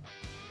gra.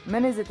 Me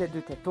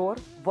 22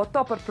 tetor,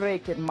 voto për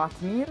projektin më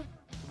të mirë,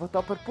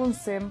 voto për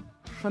punësim,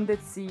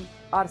 shëndetësi,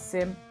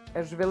 arsim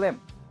e zhvillim.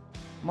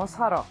 Mos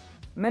haro,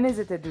 me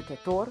 22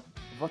 tetor,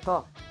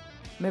 voto.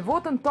 Me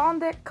votën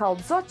tënde,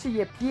 kallxo që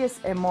je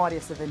pjesë e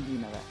marrjes së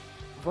vendimeve.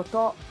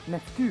 Voto me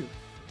ftyrë.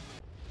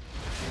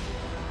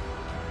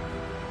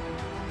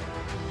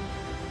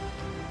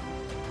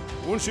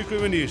 Unë si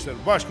kryeministër,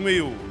 bashkë me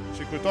ju,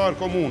 si kryetar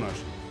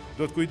komunash,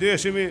 do të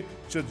kujdesemi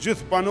që të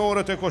gjithë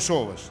banorët e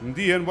Kosovës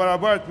ndihen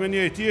barabart me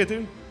njëri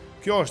tjetrin.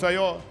 Kjo është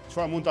ajo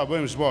çfarë mund ta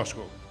bëjmë së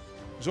bashku.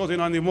 Zoti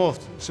na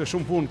ndihmoft se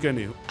shumë punë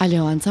keni.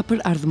 Aleanca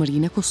për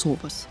ardhmërinë e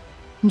Kosovës.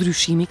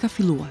 Ndryshimi ka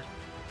filluar.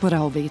 Për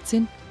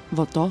Rahovecin,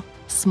 voto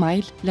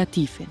Smajl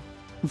Latifin.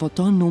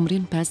 Voto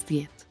numrin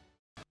 50.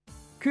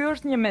 Ky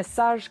është një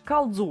mesazh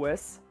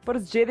kallëzues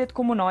për zgjedhjet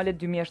komunale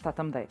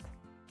 2017.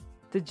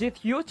 Të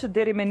gjithë ju që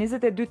deri me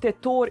 22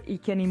 tetor i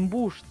keni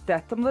mbush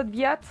 18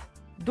 vjet,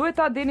 duhet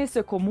ta dini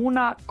se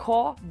komuna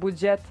ka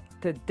buxhet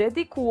të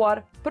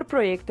dedikuar për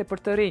projekte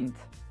për të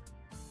rinjt.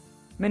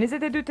 Me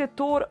 22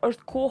 tetor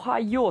është koha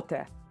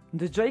jote.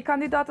 Ndëgjoj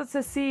kandidatët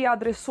se si i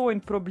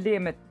adresojnë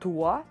problemet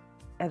tua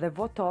edhe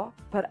voto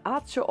për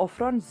atë që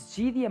ofron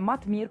zgjidhje më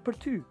të mirë për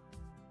ty.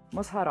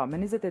 Mos haro, me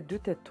 22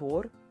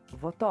 tetor,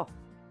 voto.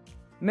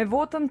 Me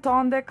votën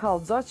tënde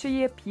kallxo që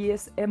je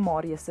pjesë e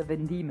marrjes së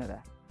vendimeve.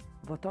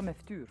 Voto me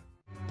ftyrë.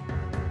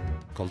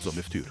 Kallxo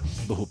me ftyrë.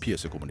 Bëhu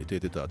pjesë e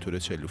komunitetit të atyre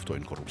që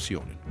luftojnë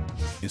korrupsionin.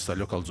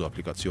 Instalo Kallxo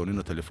aplikacionin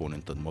në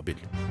telefonin tënd mobil.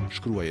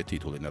 Shkruaje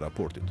titullin e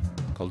raportit.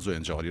 Kallxoje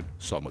ngjarjen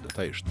sa më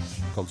detajisht.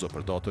 Kallxo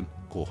për datën,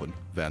 kohën,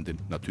 vendin,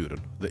 natyrën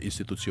dhe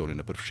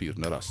institucionin e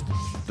përfshirë në rast.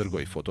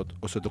 Dërgoj fotot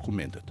ose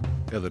dokumentet.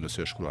 Edhe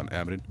nëse shkruan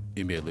emrin,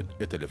 emailin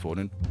e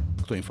telefonin,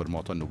 këto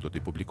informata nuk do t'i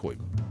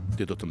publikojmë.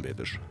 Ti do të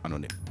mbetesh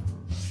anonim.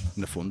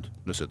 Në fund,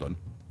 nëse don,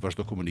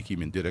 vazhdo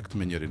komunikimin direkt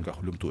me njërin nga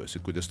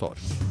hulumtuesit kujdestar.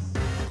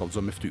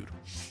 Kallxo me ftyrë.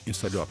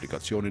 Instalo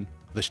aplikacionin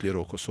dhe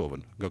çliro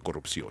Kosovën nga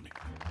korrupsioni.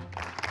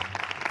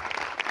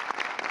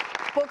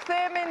 Po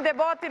kthehemi në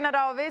debatin e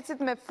Rahovecit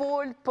me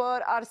fol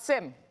për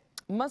arsim.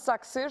 Më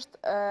saktësisht,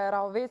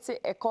 Rahoveci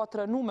e ka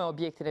trënu me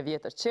objektin e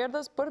vjetër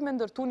Qerdës për me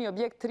ndërtu një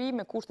objekt 3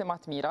 me kushte më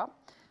të mira.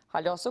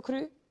 Halaso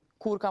kry,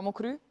 kur ka mu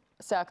kry,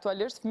 se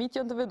aktualisht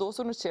fëmijët janë të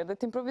vendosur në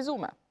qerdhet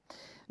improvizume.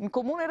 Në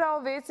komunën e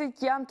Rahovecit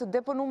janë të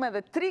deponume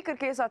dhe 3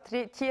 kërkesa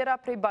tjera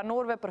prej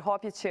banorëve për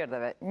hapje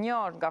qerdheve. Një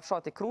nga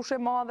fshati Krushe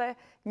Madhe,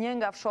 një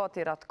nga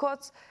fshati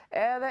Ratkoc,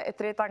 edhe e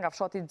treta nga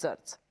fshati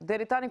Zgjedhjet.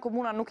 Deri tani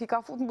komuna nuk i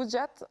ka fut në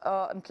buxhet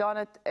në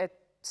planet e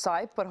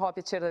saj për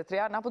hapje qerdheve të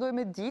reja. Na po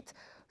dojmë ditë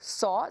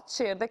sa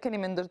qerdhe keni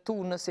me ndërtu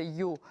nëse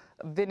ju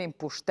vinim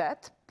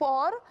pushtet,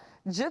 por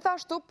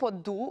gjithashtu po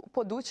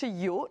du që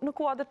ju në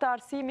kuadër të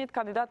arsimit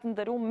kandidat të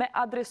nderuar me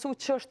adresu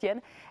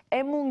çështjen e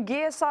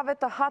mungesave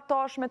të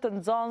hatashme të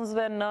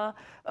nxënësve në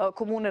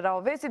komunën e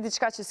Rahovecit,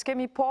 diçka që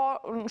s'kemi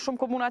pa në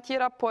shumë komuna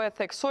tjera, po e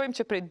theksojmë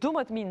që prej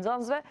 12.000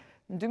 nxënësve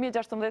në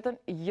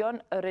 2016 janë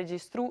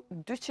regjistru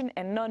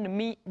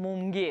 209.000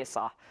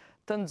 mungesa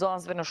të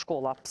nxënësve në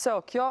shkolla. Pse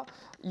o kjo,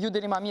 ju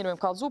dini ma mirë me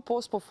më kallëzu,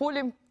 po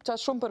folim qatë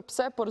shumë për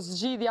pse, por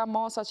zgjidhja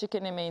masa që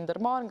keni me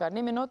indërmarë nga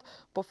 1 minut,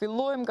 po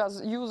fillojmë nga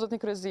ju zotni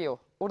Kryeziu.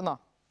 Urna.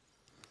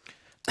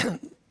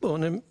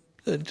 Unë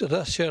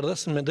rreth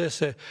qerdhës mendoj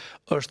se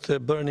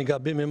është bërë një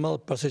gabim i madh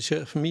pasi që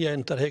fëmia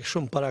në tërheq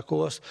shumë para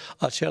kohës,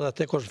 atë qerdha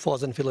tek është në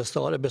fazën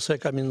fillestare, besoj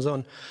ka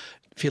minzon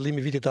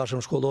fillimi vitit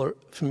tashëm shkollor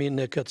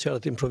fëmijën e këtë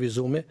qerdhat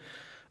improvizume.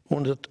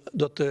 Unë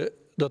do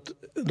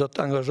të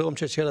angazhohem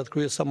që qerdhat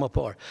kryes sa më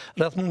parë.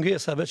 Rreth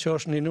mungesave që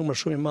është një numër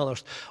shumë i madh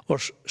është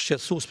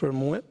shqetësues për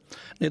mua.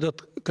 Ne do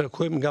të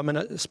kërkojmë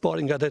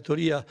nga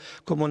drejtoria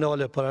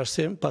komunale për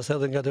arsim, pas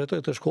edhe nga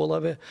drejtoria të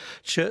shkollave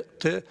që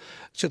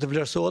të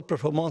vlerësohet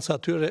performanca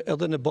atyre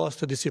edhe në bazë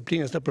të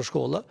disiplinës nëpër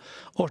shkolla.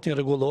 Është një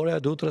rregullore,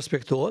 duhet të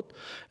respektohet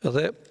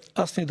dhe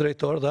asnjë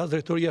drejtor dhe as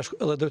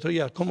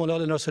drejtoria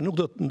komunale nëse nuk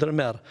do të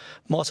ndërmerr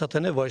masat e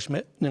nevojshme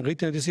në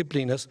ngritjen e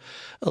disiplinës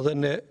dhe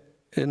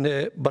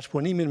në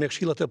bashkëpunimin me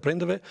këshillat e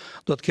prindërve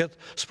do të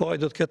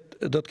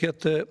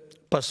ketë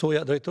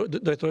pasoja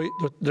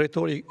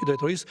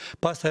drejtorisë,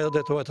 pastaj edhe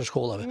drejtoria të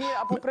shkollave. Mirë,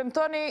 apo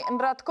premtoni në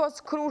Ratkoc,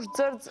 Krush,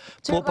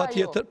 Zgjedhjet, po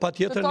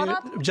patjetër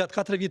gjatë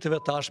 4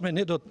 viteve tashme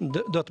ne do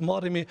të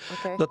marrimi,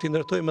 do të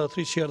ndërtojmë edhe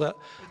 3 qerdha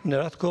në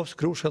Ratkoc,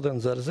 Krush edhe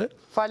në Zgjedhje.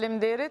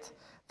 Faleminderit.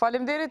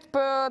 Faleminderit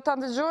për ta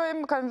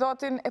ndëgjojmë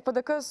kandidatin e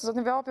PDK-s,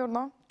 zotni Veapi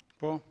Urna.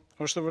 Po,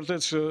 është e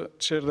vërtetë që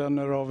qerdha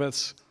në Rahovec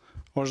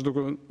është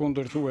duke u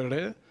ndërtu e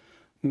re.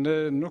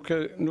 Ne nuk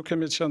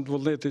kemi qenë të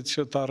vullnetit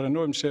që ta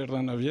rrenojmë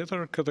qerdhën e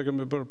vjetër, këtë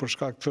kemi bërë për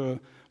shkak të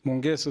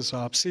mungesës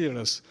së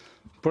hapësirës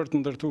për të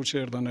ndërtu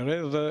qerdhën e re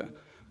dhe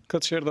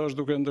këtë qerdha është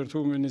duke ndërtu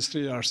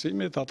Ministria e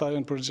Arsimit, ata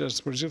janë përgjegjës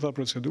për gjitha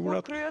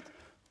procedurat.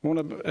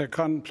 Unë e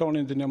kanë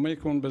planin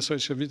dinamik, unë besoj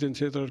që vitin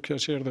tjetër kjo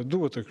qerdhe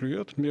duhet të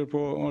kryet, mirë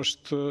po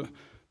është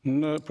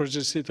në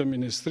përgjegjësi të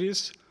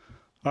Ministrisë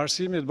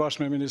Arsimit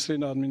bashkë me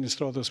Ministrinë e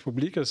Administratës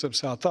Publike,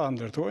 sepse ata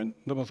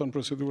ndërtojnë, domethënë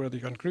procedurat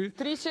i kanë kry.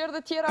 3 qerdhe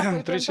tjera?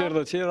 3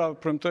 qerdhe tjera,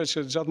 premtoj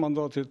që gjatë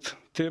mandatit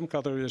tim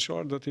 4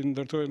 vjeçar do t'i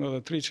ndërtojnë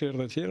edhe 3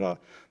 qerdhe tjera.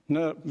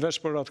 Në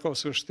veç për atë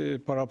kohë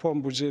është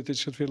parapon buxhetit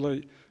që të filloj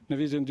në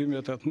vitin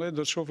 2018,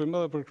 do të shohim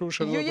edhe për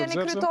Krushën edhe për Zgjedhjen. Ju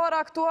jeni kryetar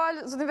aktual,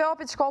 zotni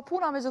Veapi, çka u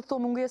puna me gjithë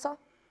këto mungesa?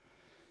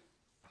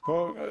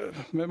 Po,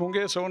 me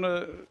mungesa unë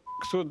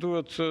këtu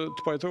duhet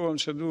të pajtohem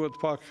që duhet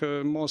pak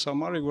masa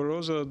më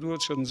rigoroze dhe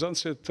duhet që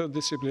nxënësit të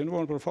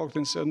disiplinohen për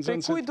faktin se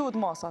nxënësit... Prej kuj duhet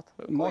masat?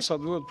 Masat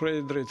duhet prej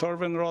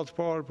drejtorëve në radhë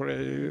parë,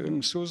 prej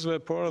mësuesve,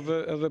 por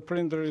edhe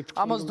prindërit...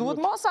 A mos duhet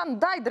masa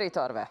ndaj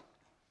drejtorëve?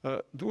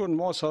 Duhet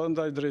masa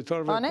ndaj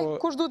drejtorëve... A ne?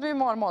 Kush duhet me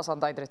marë masa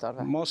ndaj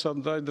drejtorëve? Masa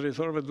ndaj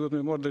drejtorëve duhet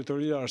me marë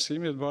drejtoria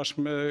arsimit bashkë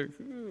me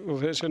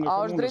udhëheqjen e komunës. A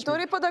është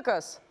drejtori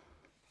PDK-s?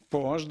 Po,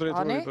 është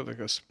drejtori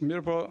PDK-s.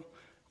 Mirë po,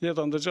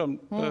 jeta ndëgjëm,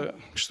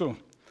 kështu.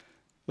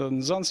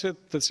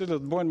 Nxënësit të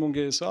cilët bojnë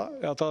mungesa,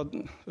 ata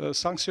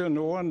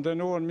sankcionohen,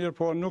 dënohen, mirë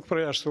po nuk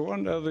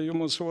përjashtohen, edhe ju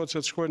mundësohet që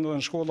të shkojnë edhe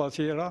në shkolla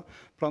tjera,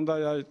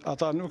 prandaj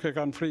ata nuk e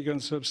kanë frikën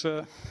sepse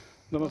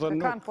domethënë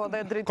nuk po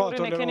dhe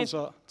drejtorin e keni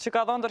që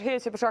ka dhënë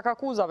ndërheqje për shkak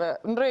akuzave.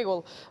 Në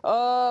rregull.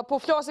 Po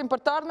flasim për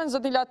të ardhmen,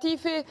 zotni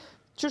Latifi,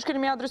 çush keni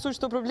më adresuar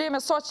këto probleme,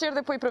 sa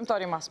qerdhe po i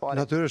premtoni mas pari?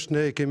 Natyrisht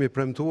ne kemi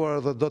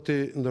premtuar dhe do t'i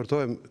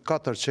ndërtojmë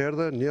 4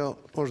 qerdhe, një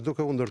është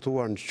duke u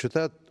ndërtuar në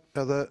qytet,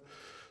 edhe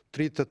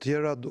 3 të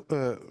tjera,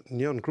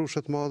 një në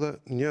Krushet Madhe,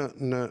 një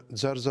në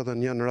Zgjedhjet dhe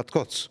një në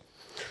Ratkoc.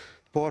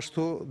 Po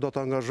ashtu do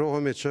të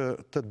angazhohemi që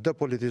të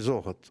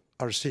depolitizohet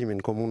arsimi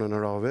në komunën e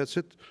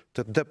Rahovecit,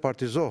 të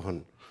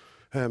departizohen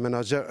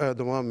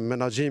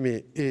menaxhimi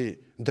i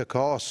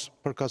DKA-s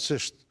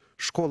përkatësisht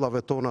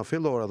shkollave tona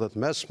fillore dhe të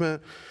mesme,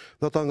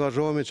 do të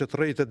angazhohemi që të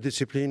rritet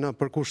disiplina,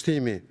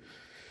 përkushtimi,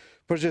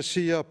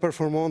 përgjegjësia,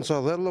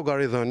 performanca dhe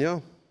llogaridhënia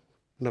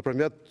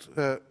nëpërmjet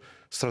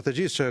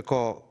strategjisë që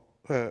ka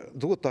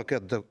duhet ta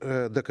ketë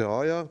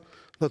DKA-ja,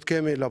 do të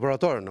kemi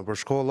laborator nëpër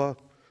shkolla,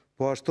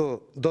 po ashtu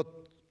do të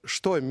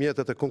shtojmë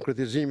mjetet e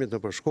konkretizimit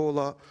nëpër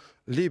shkolla,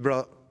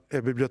 libra e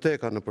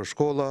biblioteka nëpër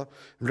shkolla,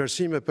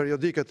 vlerësime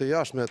periodike të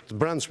jashtme të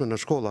brendshme në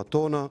shkollat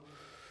tona,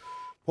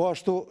 po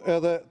ashtu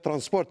edhe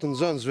transport të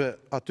nxënësve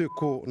aty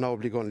ku na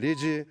obligon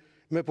ligji,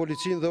 me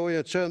policinë dhe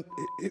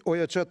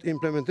OJQ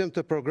implementim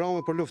të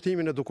programe për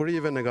luftimin e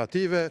dukurive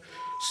negative,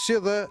 si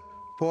dhe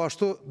po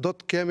ashtu do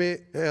të kemi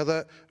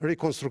edhe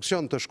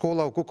rekonstruksion të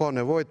shkolla ku ka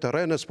nevojë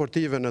terrene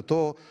sportive në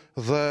to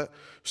dhe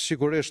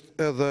sigurisht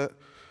edhe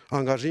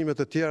angazhime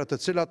të tjera të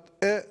cilat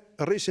e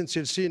rrisin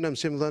cilësinë e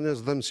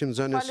mësimdhënies dhe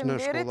mësimdhënies në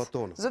shkollat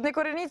tona. Zotni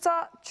Korenica,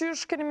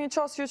 qysh keni më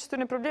qasë ju që të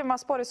një problem,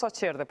 mas pari sa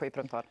qerdhe për i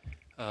premtar?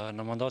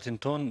 Në mandatin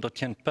tonë do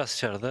t'jenë 5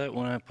 qerdhe,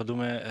 une po du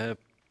me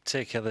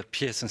cekja dhe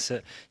pjesën se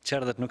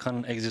qerdhet nuk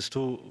kanë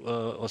egzistu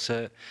ose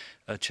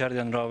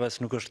qerdja në Rahovec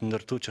nuk është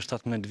ndërtu që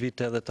 17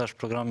 vite dhe tash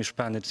programi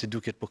shpendit si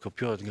duket po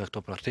kopjohet nga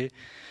këto prarti.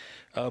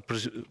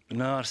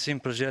 Në arsim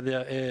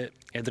përgjedhja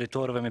e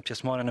drejtorëve me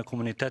pjesëmarrje në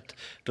komunitet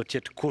do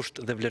t'jetë kusht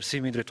dhe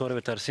vlerësimi i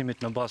drejtorëve të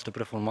arsimit në bazë të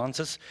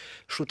performancës,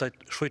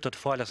 shujtot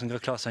falas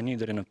nga klasa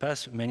 1 deri në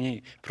 5 me një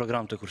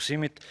program të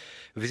kursimit,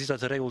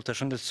 vizitat të rregullt të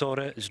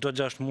shëndetësore çdo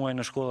 6 muaj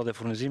në shkolla dhe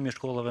furnizimi i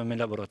shkollave me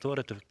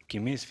laboratore të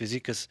kimisë,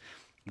 fizikës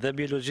dhe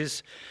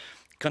biologjisë,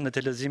 këndet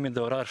e leximit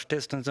dhe orar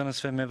shtesë të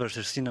nxënësve me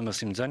vështirësi në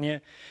mësimdhënie,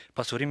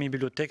 pasurimi i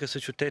bibliotekës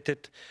së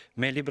qytetit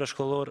me libra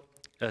shkollor,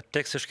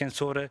 tekste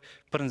shkencore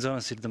për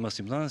nxënësit dhe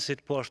mësimdhënësit,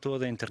 po ashtu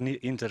edhe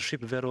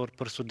internship veror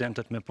për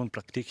studentët me punë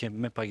praktike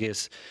me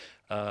pagesë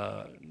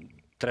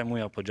 3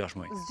 muaj apo 6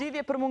 muaj.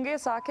 Zgjidhje për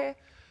mungesa a ke?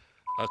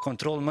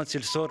 Kontroll më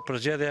cilësor,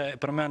 përgjedhja e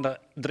përmenda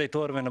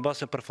drejtorëve në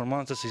bazë të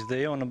performancës,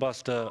 dhe jo në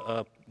bazë të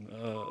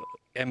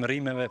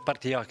emërimeve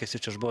partijake si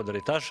që është bërë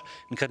deri tash,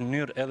 në këtë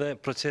mënyrë edhe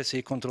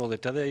procesi i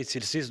kontrollit edhe i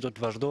cilësisë do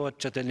të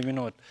vazhdohet që të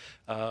eliminohet.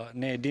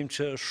 Ne e dim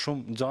që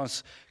shumë nxënës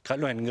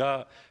kalojnë nga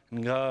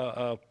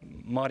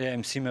marrja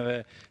e mësimeve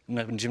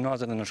në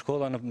gjimnazet dhe në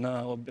shkolla,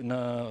 në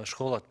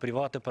shkollat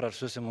private për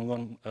arsye se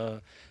mungon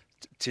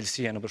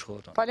cilësia në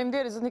shkollat tonë.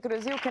 Faleminderit zotni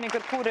Kryeziu, keni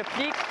kërkuar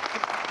replikë.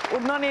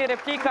 Urnoni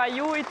replika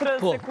ju i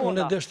 30 sekunda. Po,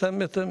 unë deshta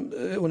me të,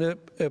 unë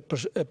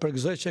e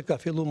përgëzoj që ka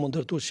fillu më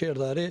ndërtu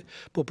qerdha re,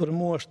 po për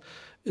mu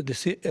është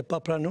disi e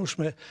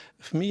papranueshme,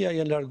 fëmija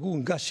jenë largu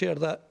nga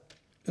qerdha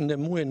në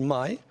muajin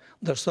maj,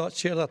 ndërsa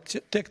qerdha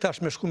tek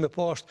tash me shku me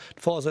poshtë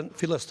në fazën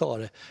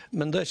fillestare.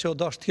 Mendoj që o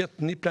dash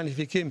tjetë një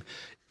planifikim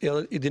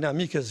i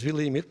dinamike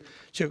zhvillimit,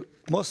 që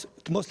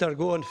të mos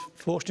largohen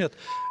foshnjët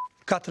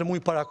 4 muaj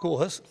para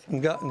kohës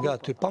nga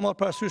ty. Pa marrë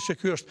parasysh që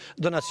ky është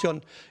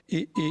donacion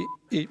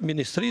i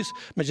ministrisë,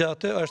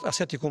 megjithatë është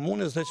aset i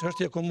komunës dhe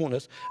çështja e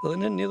komunës. Dhe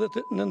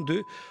në 2,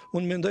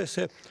 unë mendoj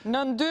se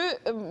në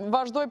 2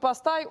 vazhdoj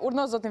pastaj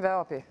urno zotni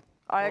Vehapi.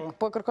 A e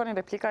po kërkoni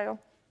replika jo?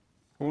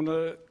 Unë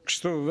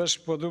kështu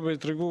vesh po du me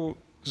i tregu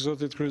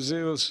zotit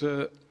Kryeziu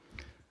se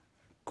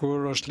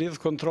kur është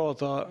lidh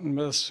kontrata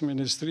mes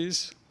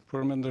ministrisë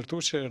për me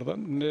ndërtu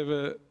qerdhen,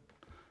 neve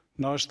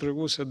na është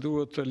tregu se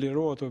duhet të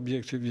lirohet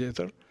objekti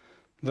vjetër,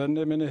 dhe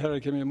ne me njëherë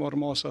kemi marrë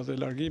masat e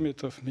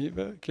largimit të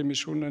fëmijëve, kemi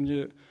shku në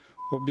një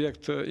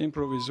objekt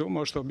improvizum,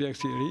 është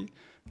objekt i ri,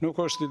 nuk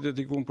është i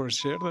dedikuar për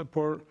qerdhe,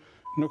 por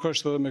nuk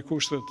është edhe me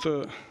kushtet të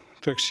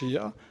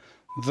këqija,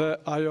 dhe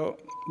ajo,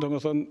 do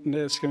më thënë,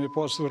 ne s'kemi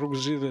pas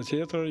rrugë zgjidhje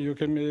tjetër, ju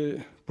kemi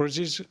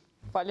përgjigj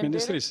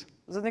ministrisë.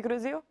 Zotni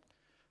Kryeziu?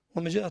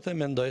 Unë megjithatë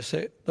mendoj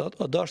se do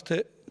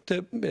është të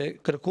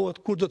kërkohet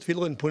kur do të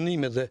fillojnë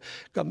punimet dhe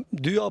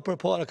 2 javë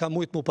përpara ka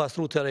mujt mu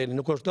pastru terrenin,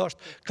 nuk është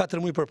dashur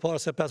 4 muaj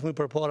përpara se 5 muaj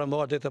përpara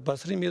marrë drejtë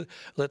pastrimit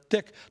dhe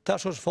tek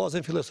tash është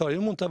fazën fillestare.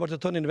 Ju mund ta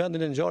vërtetoni në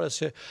vendin e ngjarjes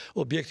se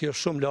objekti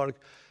është shumë larg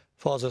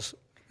fazës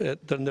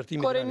të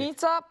ndërtimit.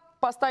 Korenica,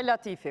 pastaj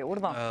Latifi,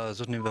 urdhon.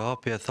 Zotni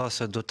Vehapi e tha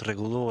se do të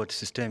rregullohet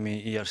sistemi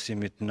i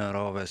arsimit në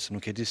Rahovec.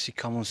 Nuk e di si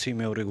ka mundësi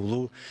me u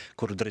rregullu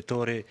kur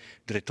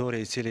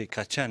drejtori i cili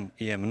ka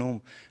qenë i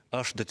emnum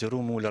është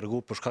detyruar mu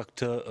largu për shkak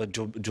të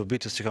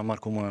gjobitës që ka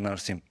marrë komuna në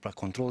arsim. Pra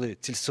kontrolli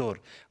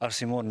cilësor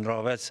arsimor në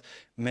Rahovec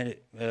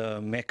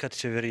me këtë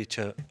qeveri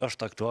që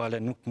është aktuale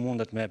nuk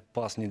mundet me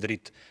pas një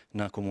dritë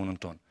në komunën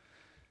tonë.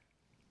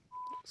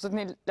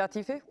 Zotni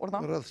Latifi,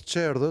 urdhon. Rreth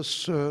qerdhës,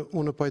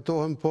 unë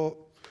pajtohem, po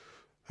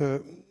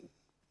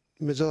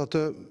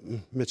megjithatë,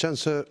 me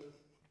qenë se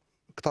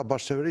këta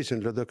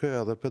bashkëqeverisin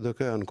LDK-ja dhe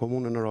PDK-ja në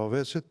komunën e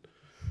Rahovecit,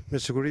 me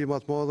siguri më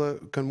të madhe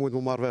kanë mujtë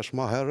më marrë vesh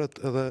ma herët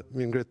edhe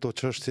mi ngrit to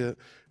çështje,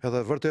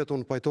 edhe vërtet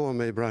unë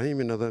pajtohem me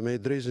Ibrahimin edhe me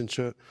Idrizin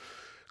që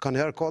kanë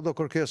herë ka do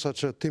kërkesa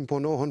që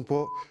t'imponohen,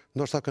 po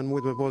ndoshta kanë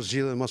mujtë me pas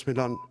zgjidhje mas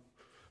Milan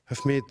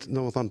fëmijët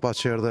në u thonë pa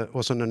qerdhe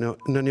ose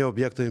në një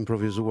objekt të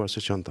improvizuar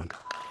si që në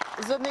tanë.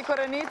 Zotni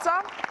Korenica?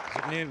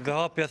 Zotni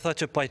Vehapi tha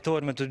që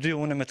pajtohet me të dy,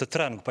 une me të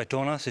tre nuk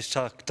pajtona, si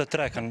që të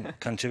tre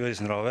kanë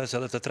qeverisë në Rahovec,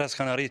 edhe të tre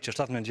s'kanë arritë që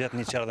 17 vjetë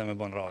një qerdhe me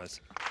bon Rahovec.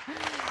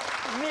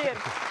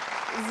 Mirë,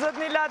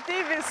 zotni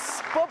Latifi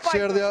s'po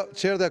pajtohet.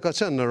 Qerdhja ka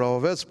qenë në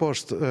Rahovec, po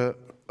është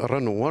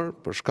rënuar,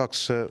 për shkak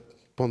se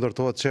po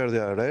ndërtohet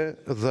qerdhja e re,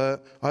 dhe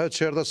ajo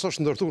qerdhja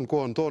s'është ndërtu në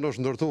kohën tonë,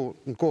 është ndërtu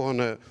në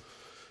kohën e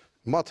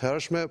matë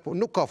hershme, po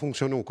nuk ka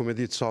funksionu, ku me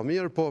ditë sa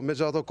mirë, po me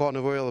gjato ka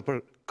nevojë edhe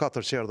për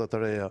 4 qerdhja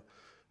të reja.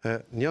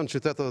 Njën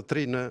qytetet dhe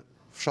 3 në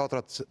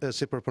fshatrat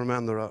si për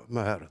përmendura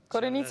më herët.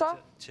 Korenica?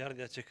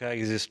 Qerdhja që ka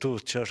egzistu,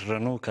 që është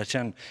rënu, ka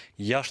qenë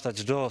jashta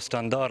gjdo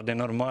standarde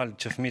normal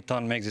që fëmijët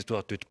tanë me egzistu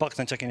aty. Të pak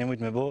të në që keni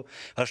mujtë me bo,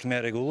 është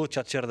me regullu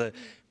që atë qerdhe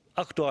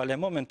aktuale,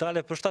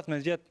 momentale, për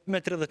 17 vjetë, me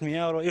 30.000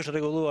 euro, ishtë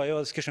regullu ajo,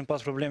 dhe s'kishin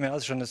pas probleme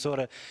as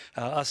shëndetësore,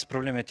 as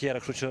probleme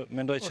tjera, kështu që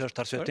mendoj që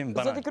është arsyetim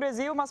banan. Zoti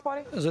Kryeziu, mas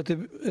pari? Zoti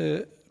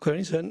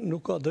Korenica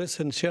nuk ka drejtë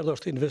se në qerdhë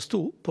është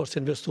investu, por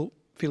është investu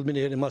filmin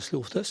e mas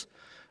luftës,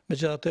 me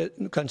që atë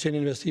kanë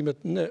qenë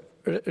investimet në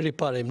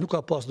riparim, nuk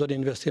ka pas do një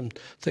investim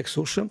të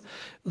kësushëm,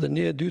 dhe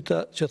një e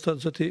dyta që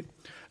thëtë zoti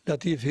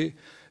Latifi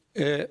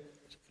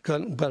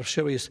kanë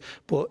bërfshëris,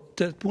 po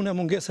të puna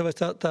mungesave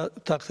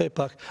ta kthej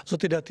pak.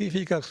 Zoti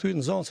Latifi ka kthy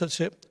në zonëset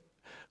që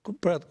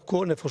për atë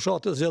kohën e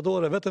fushatës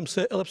zgjedhore, vetëm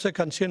se edhe pse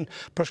kanë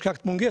qenë për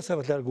shkak të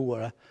mungesave të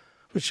larguara.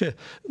 Që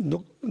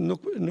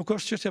nuk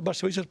është çështja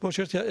bashkëvaqes, po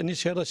çështja e një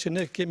qerdhe që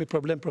ne kemi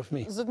problem për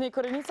fëmijë. Zotni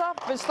Korenica,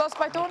 veçtos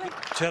pajtoni?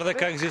 Qerdhe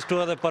ka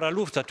egzistuar edhe para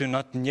luftë aty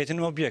në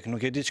njëjtin objekt,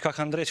 nuk e di çka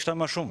kanë drejtë çka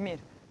më shumë.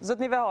 Mirë.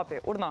 Zotni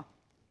Vehapi, urna.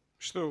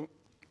 Kështu,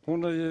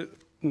 unë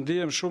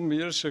ndihem shumë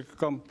mirë që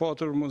kam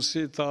patur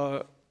mundësi ta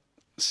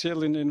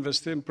sjellin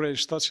investim prej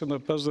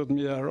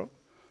 750.000 euro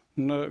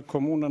në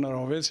komunën e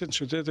Rahovecit, në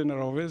qytetin e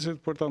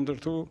Rahovecit, për ta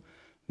ndërtuar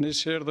një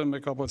qerdhe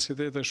me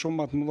kapacitete shumë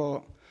më të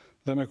mëdha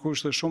dhe me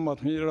kushte shumë më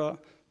të mira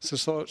se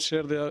sa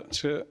qerdhja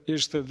që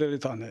ishte deri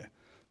tani.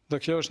 Dhe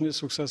kjo është një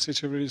sukses i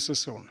qeverisë së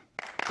sonë.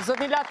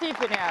 Zotni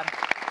Latifi njerë.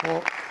 Po,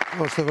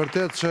 është e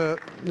vërtet që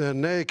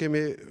ne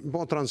kemi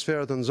bo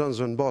transferet në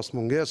nxënësve në bazë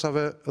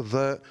mungesave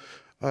dhe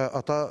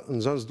ata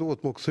nxënës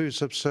duhet më kthy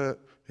sepse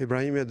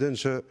Ibrahimi e din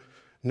që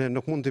ne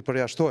nuk mund t'i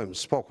përjashtojmë,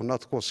 s'paku në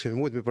atë kohë s'kemi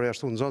mujtë mi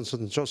përjashtu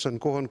nxënësët në qose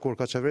në kohën kur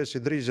ka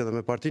qeverisë Idrizje dhe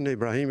me partinë e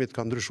Ibrahimit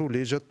ka ndryshu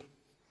ligjet.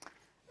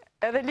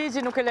 Edhe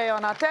ligji nuk e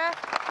lejon atë.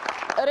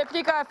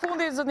 Replika e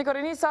fundit, zotni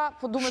Korenica,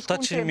 po du me shku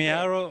në 700.000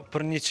 euro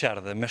për një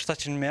qerdhe, me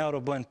 700.000 euro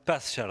bëhen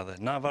 5 qerdhe.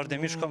 Na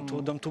vazhdimisht kam të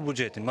dëmtu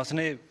buxhetin, mas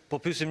ne po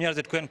pysim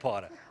njerëzit ku janë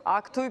pare. A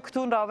këtu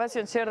në Rahovec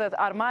janë qerdhet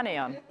Armani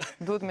janë,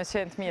 duhet me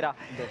qenë të mira.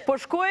 Po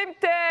shkojmë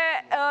te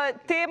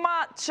tema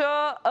që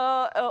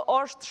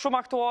është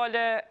shumë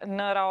aktuale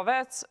në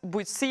Rahovec,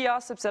 bujqësia,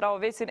 sepse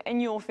Rahovecin e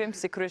njohim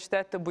si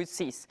kryeqytet të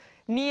bujqësisë.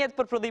 Njihet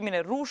për prodhimin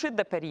e rushit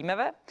dhe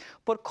perimeve,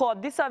 por ka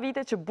disa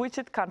vite që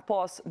bujqit kanë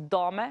pas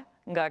dame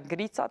nga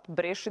gricat,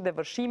 breshit dhe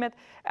vërshimet,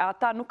 e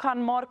ata nuk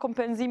kanë marrë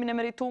kompenzimin e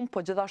meritum,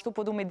 po gjithashtu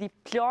po du me di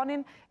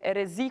planin e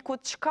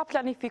rrezikut, çka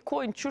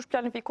planifikojnë, qysh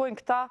planifikojnë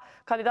këta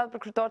kandidatë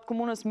për kryetar të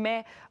komunës me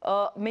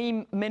i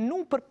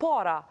menu për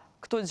para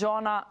këto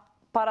gjana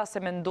para se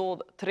me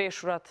ndodh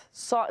treshurat,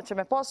 që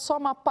me pas sa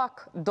ma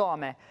pak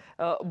dame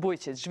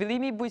bujqit.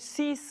 Zhvillimi i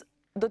bujqësisë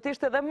do të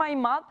ishte edhe më i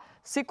madh,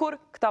 sikur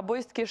këta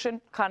bujqës të kishin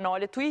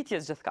kanale të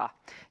ujitjes gjithka.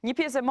 Një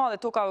pjesë e madhe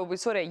tokave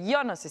bujqësore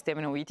janë në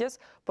sistemin e ujitjes,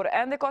 por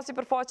ende ka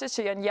sipërfaqe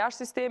që janë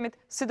jashtë sistemit,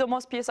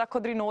 sidomos pjesa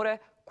kodrinore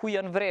ku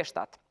janë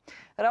vreshtat.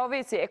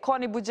 Rahoveci e ka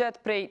një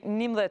buxhet prej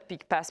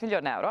 11.5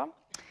 milion euro.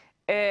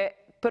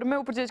 Për me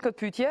u përgjigj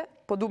këtë pyetje,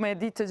 po du me e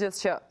ditë të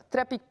gjithë që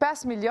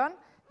 3.5 milion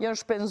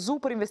janë shpenzu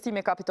për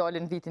investime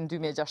kapitalin vitin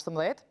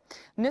 2016.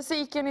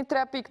 Nëse i keni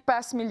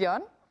 3.5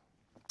 milion,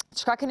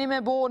 çka keni me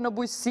bo në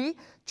bujqësi,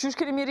 qysh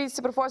keni mirit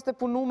si përfaqe të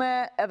punume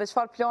edhe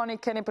çfar plani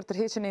keni për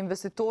tërheqjen e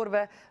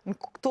investitorëve në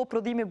këto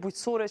prodhime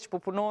bujqësore që po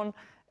punon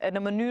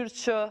në mënyrë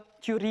që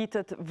t'ju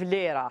rritet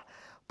vlera.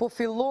 Po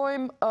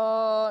fillojmë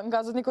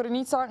nga zotni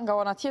Korenica, nga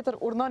ana tjetër,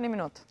 urdhën një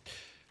minutë.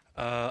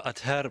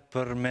 Atëherë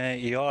për me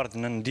i ardhë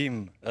në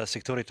ndihmë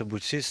sektorit të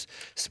bujqësisë,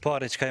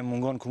 s'pari çka i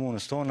mungon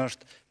komunës tonë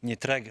është një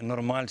treg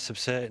normal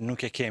sepse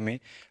nuk e kemi,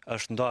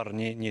 është ndarë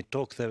një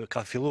tokë dhe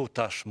ka fillu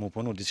tash mu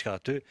punu diçka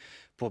aty,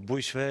 po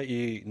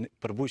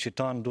për bujqit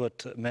tanë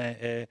duhet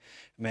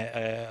me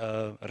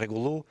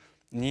regullu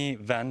një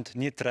vend,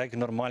 një treg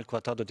normal ku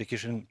ata do të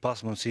kishin pas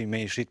mundësi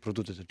me i shit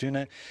produktet të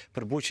tyne.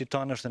 Për bujqit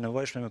tanë është e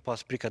nevojshme me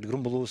pas pikat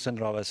grumbulluse,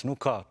 në Rahovec nuk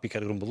ka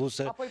pikat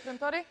grumbulluse. Apo i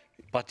premtori?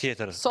 Pa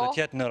tjetër, do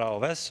tjetë në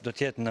Rahovec, do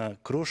tjetë në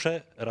Krushe,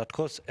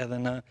 Ratkos edhe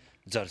në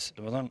Xhers.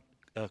 Do më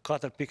thonë,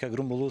 4 pika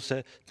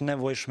grumbulluse të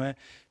nevojshme,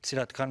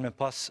 cilat kanë me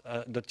pas,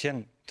 do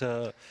t'jenë të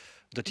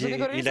do t'i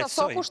lehtësoj.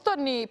 Sa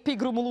kushton një pikë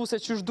grumbulluse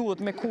që është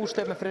duhet me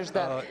kushte, me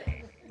frishdet?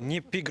 Një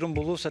pikë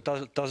grumbulluse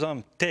ta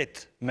zëm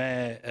 8 me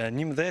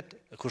 11,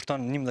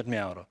 kushton 11.000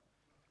 euro.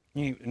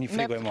 Një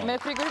frigo e madhe. Me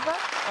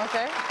frigorifer?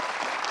 Okej.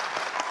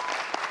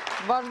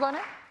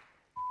 Vazhdoni?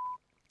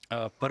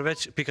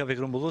 Përveç pikave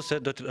grumbulluese,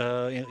 do të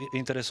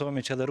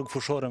interesohemi që edhe rrugë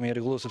fushore me i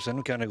rregullu, sepse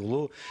nuk janë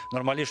rregullu.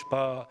 Normalisht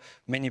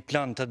me një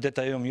plan të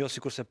detajum, jo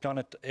sikurse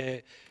planet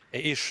e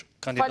ish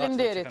kandidatëve.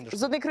 Faleminderit.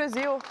 Zotni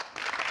Kryeziu,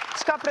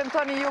 çka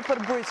premtoni ju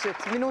për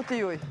Bujqit? Minuti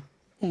juaj.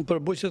 Unë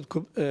për Bujqit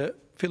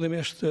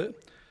fillimisht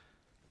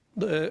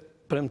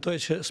premtoj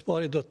që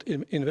spari do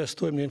të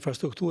investojmë në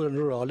infrastrukturën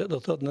rurale, do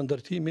të thotë në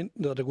ndërtimin,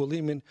 në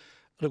rregullimin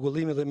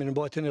dhe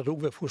mirëmbajtjen e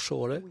rrugëve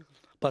fushore,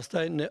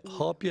 pastaj në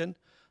hapjen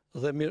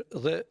dhe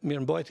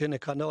mirëmbajtjen e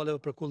kanaleve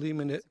për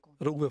kullimin e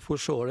rrugëve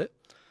fushore,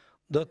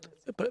 do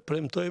të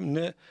premtojmë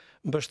në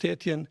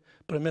mbështetjen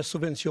përmes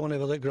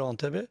subvencioneve dhe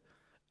granteve,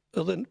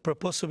 edhe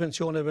përpos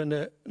subvencioneve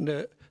në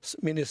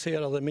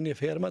minisera dhe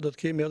miniferma, do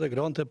të kemi edhe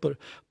grante për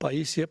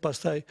pajisje,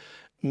 pastaj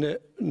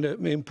në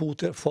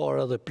inpute,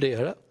 fara dhe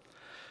plera.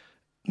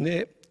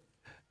 Ne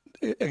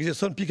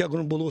ekziston pika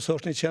grumbulluese,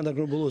 është një qendër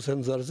grumbulluese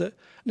në Zgjedhje.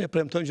 Ne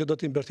premtojmë që do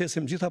të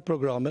mbështesim gjitha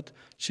programet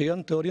që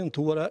janë të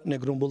orientuara në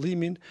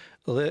grumbullimin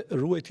dhe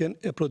ruajtjen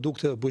e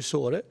produkteve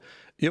bujqësore,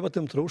 jo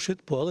vetëm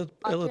trushit, po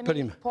edhe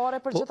perime.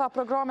 Pare për gjitha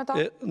programet?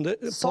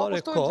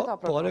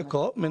 Pare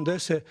ka, mendoj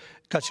se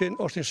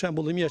është një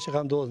shembull i mirë që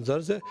ka ndodhur në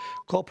Zgjedhje,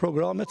 ka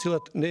programe të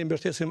cilat ne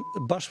mbështesim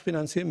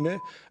bashkëfinancim me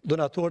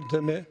donatorë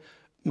dhe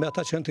me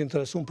ata që janë të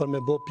interesuar për me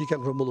bë pika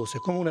grumbulluese.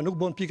 Komuna nuk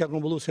bën pika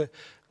grumbulluese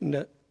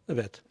në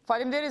vetë.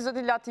 Faleminderit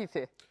zoti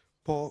Latifi.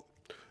 Po,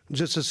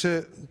 gjithsesi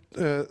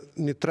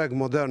një treg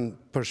modern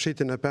për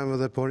shitjen e pemëve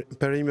dhe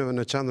perimeve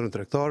në qendrën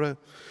tregtare,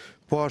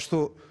 po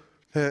ashtu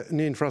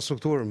një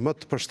infrastrukturë më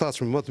të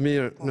përshtatshme, më të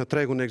mirë në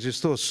tregun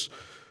ekzistues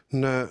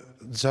në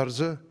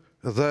Zgjedhje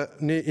dhe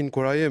një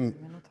inkurajim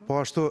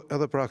po ashtu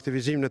edhe për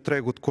aktivizimin e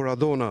tregut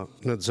Kuradona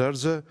në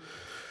Zgjedhje.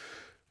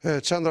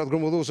 Qendrat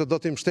grumbulluese do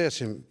t'i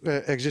mbështesim,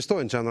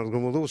 ekzistojnë qendrat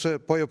grumbulluese,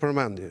 po jo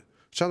përmendje.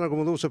 Qendra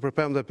grumbulluese për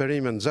pemë dhe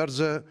perime në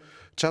Zgjedhje,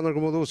 qendra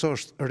grumbulluese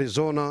është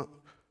Rizona,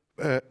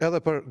 edhe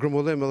për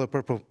grumbullim edhe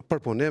për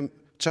punim,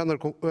 qendra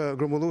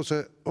grumbulluese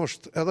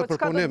është edhe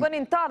për punim. Po çka do të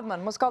bënin të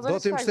ardhmen? Mos kallzoni.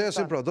 Do t'i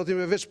mbështesim, do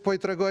t'i veç po i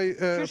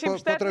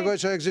tregoj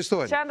që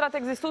ekzistojnë. Qendrat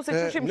ekzistuese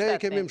çu shim Ne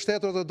kemi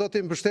mbështetur dhe do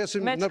t'i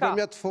mbështesim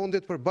nëpërmjet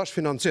fondit për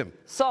bashkëfinancim.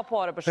 Sa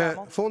pare për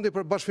shembull? Fondi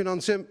për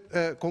bashkëfinancim,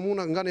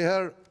 komuna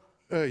nganjëherë,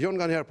 jo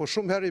nganjëherë, po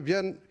shumë herë i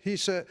bjen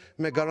hise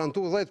me garantu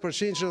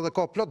 10% dhe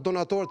ka plot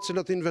donatorë të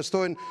cilët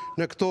investojnë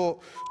në këto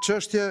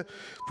çështje,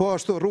 po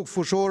ashtu rrugë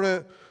fushore,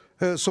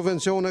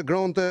 subvencione,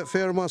 grante,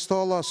 ferma,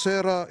 stalla,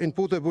 sera,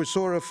 inpute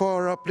bujqësore,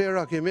 fara,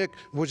 plera, kimik,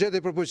 buxheti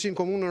për bujqësinë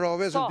komunën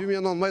Rahovec në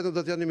 2019 do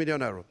të jetë 1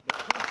 milion euro.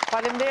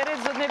 Faleminderit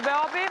zotni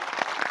Beapi.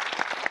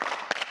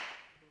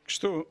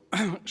 Kështu,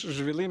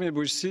 zhvillimi i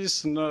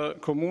bujqësisë në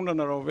komunën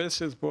e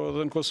Rahovecit, po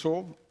edhe në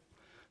Kosovë,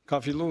 ka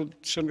fillu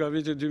që nga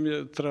viti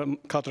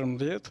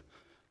 2014,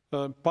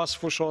 pas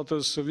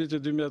fushatës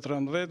viti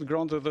 2013,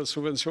 grantet dhe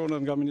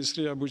subvencionet nga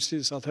Ministria e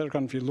Bujqësisë atëherë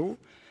kanë fillu,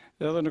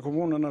 edhe në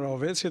komunën e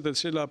Rahovecit, e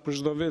cila për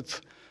çdo vit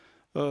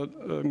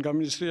nga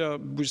Ministria e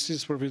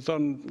Bujqësisë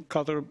përfiton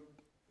 4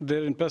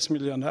 deri në 5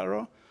 milion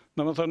euro.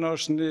 Domethënë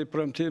është një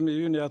premtim i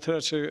ynë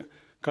atëherë që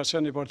ka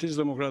qenë i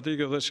Partisë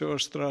Demokratike dhe që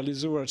është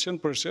realizuar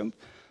 100%,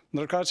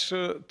 ndërkaq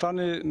që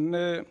tani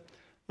ne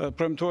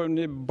premtojmë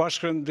një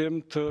bashkërendim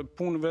të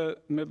punëve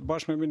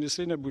bashkë me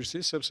Ministrinë e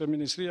Bujqësisë, sepse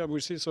Ministria e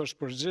Bujqësisë është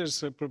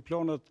përgjegjëse për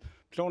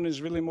planin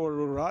zhvillimor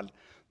rural,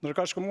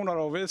 ndërkaq komuna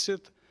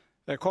Rahovecit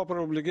e ka për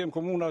obligim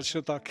komuna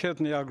që ta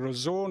ketë një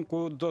agrozonë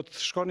ku do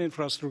të shkon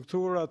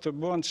infrastruktura, të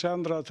bën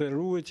qendra të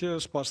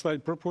rujtjes, pastaj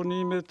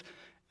përpunimit,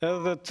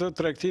 edhe të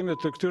tregtimit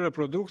të këtyre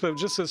produkteve,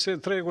 gjithsesi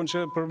tregun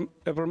që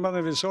e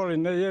përmendën visari,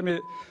 ne jemi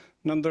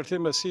në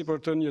ndërtim e sipër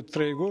të një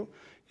tregu,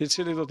 i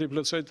cili do t'i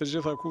plotësojë të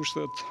gjitha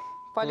kushtet.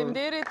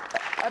 Faleminderit.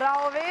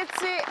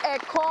 Rahoveci e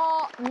ka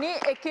një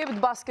ekip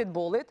të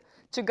basketbollit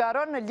që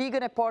garon në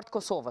Ligën e Parë të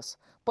Kosovës,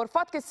 por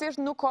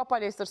fatkeqësisht nuk ka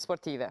palestër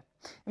sportive.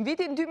 Në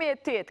vitin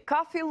 2008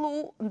 ka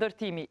fillu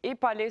ndërtimi i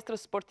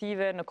palestrës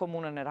sportive në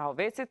komunën e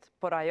Rahovecit,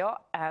 por ajo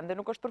ende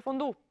nuk është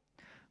përfundu.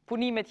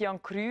 Punimet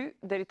janë kry,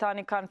 deri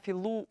tani kanë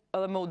fillu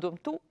edhe me u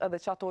dëmtu edhe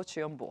çato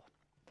që janë bo.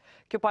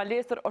 Kjo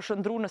palestër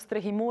është ndru në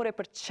strehimore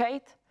për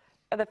qejt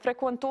edhe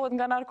frekuentohet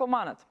nga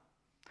narkomanët.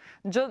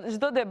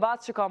 Çdo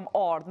debat që kam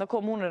ardhur në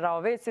komunën e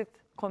Rahovecit,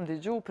 kam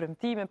dëgju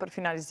premtime për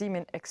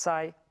finalizimin e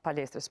kësaj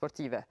palestre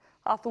sportive.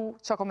 A thu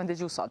çka kam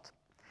dëgju sot?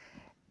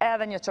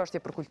 Edhe një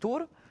çështje për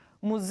kulturë,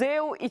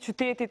 muzeu i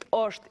qytetit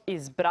është i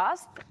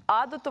zbrast, a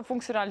do të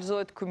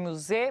funksionalizohet ky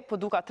muze, po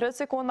duka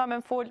 30 sekonda me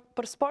fol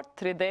për sport,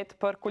 30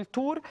 për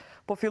kulturë,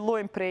 po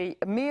fillojmë prej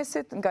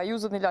mesit nga ju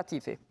zotni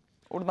Latifi.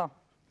 Urdhë.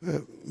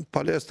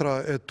 Palestra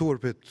e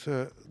Turpit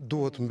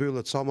duhet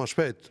mbyllet sa më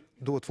shpejt,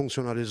 duhet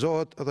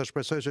funksionalizohet edhe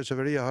shpresoj që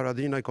qeveria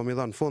Haradinaj komi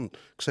dhanë fund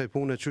kësaj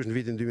pune qysh në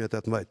vitin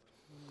 2018.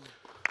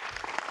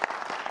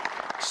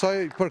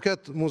 Saj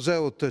përket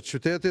muzeut të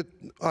qytetit,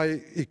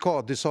 ai i ka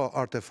disa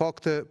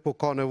artefakte, po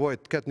ka nevojë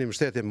të ketë një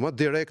mbështetje më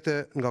direkte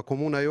nga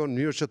komuna jonë në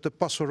mënyrë që të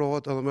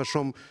pasurohet edhe më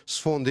shumë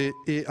sfondi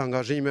i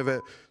angazhimeve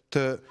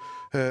të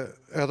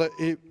edhe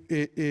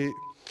i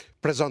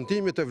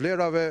prezentimit të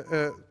vlerave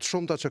të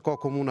shumta që ka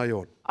komuna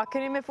jonë. A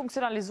keni me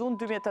funksionalizu në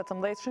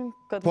 2018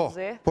 këtë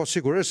muze? Po,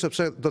 sigurisht,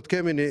 sepse do të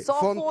kemi një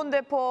fond... Sa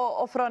fonde po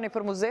ofroni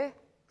për muze?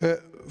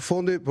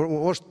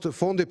 Është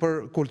fondi për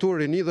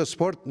kulturë, rini dhe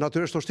sport,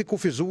 natyrisht është i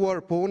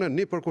kufizuar, po une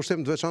një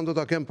përkushtim të veçantë do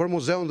ta kem për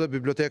muzeun dhe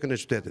bibliotekën e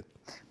qytetit.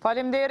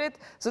 Faleminderit.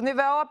 Zotni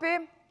Veapi,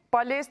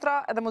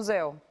 palestra edhe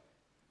muzeu.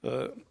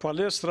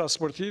 Palestra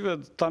sportive,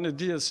 tani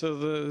dihet se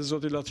dhe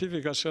zoti Latifi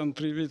ka qenë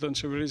 3 vite në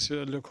qeverisje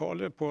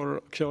lokale,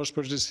 por kjo është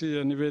përgjegjësia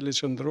e nivelit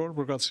qendror,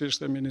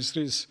 përkatësisht e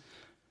Ministrisë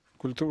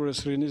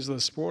Kulturës, Rinisë dhe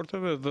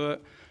Sporteve, dhe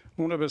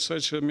unë besoj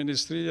që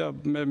Ministria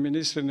me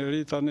Ministrin e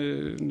ri tani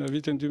në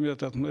vitin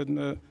 2018,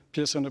 në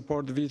pjesën e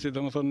parë të vitit,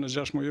 domethënë në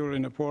 6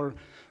 mujorin e parë,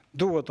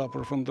 duhet ta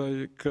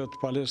përfundoj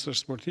këtë palestër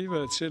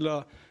sportive, e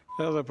cila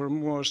edhe për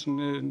mua është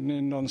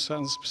një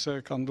nonsens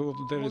pse ka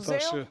ndodhur deri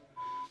tash.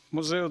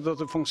 Muzeu do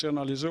të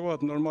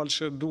funksionalizohet, normal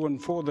që duhen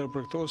fonde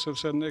për këto,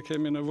 sepse ne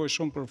kemi nevojë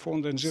shumë për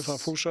fonde në gjitha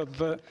fushat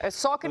dhe... E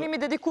sa keni mi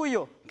dediku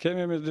ju?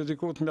 Kemi mi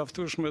dediku të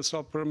mjaftueshme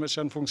sa për me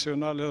qenë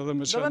funksionale dhe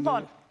me qenë... Do me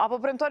thonë, apo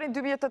premtoni në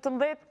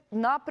 2018,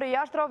 na prej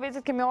jashtë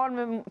Rahovecit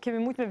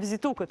kemi mujtë me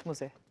vizitu këtë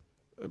muze?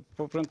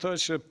 Po premtoj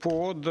që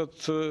po do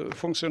të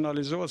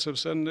funksionalizohet,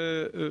 sepse ne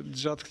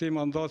gjatë këtij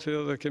mandati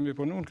edhe kemi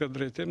punuar në këtë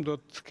drejtim, do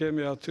të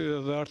kemi aty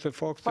edhe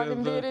artefakte...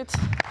 Faleminderit.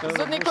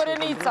 Zotni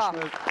Korenica,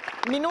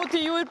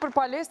 minuti juaj për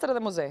palestër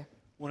dhe muze.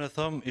 Unë e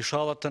thëmë,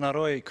 inshallah të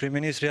naroj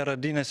kryeministri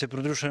Haradinaj se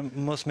përndryshëm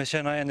mos me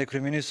qenë ende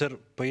kryeministër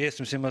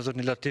përjesim si më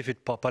zotni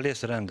Latifit pa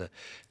palestër ende.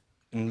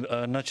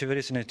 Në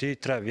qeverisin e ti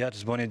 3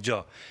 vjetë zboni gjë.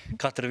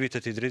 4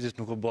 vitet i drizit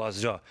nuk u bo as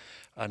gjë.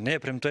 Ne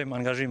premtojmë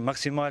angazhim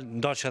maksimal,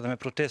 ndaqë edhe me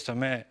protesta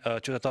me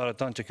qytetarët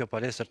tanë që kjo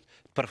palestër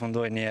të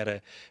përfundoj njëre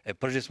e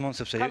përgjithmonë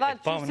sepse e pamë në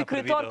për video. Si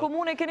kryetar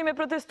komune keni me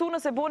protestu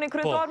nëse boni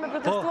kryetar me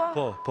protestua?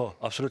 Po,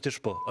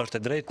 absolutisht po. Është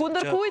e drejtë.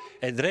 Kundër kujt?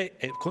 E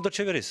drejtë, kundër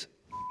qeverisë.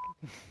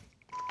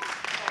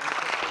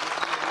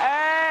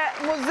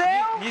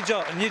 Muzeu?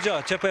 Një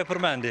gjë që po e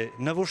përmendi,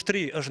 në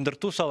Vushtri është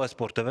ndërtu salla e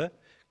sporteve,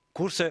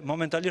 kurse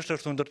momentalisht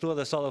është ndërtu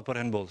edhe salla për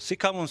handball. Si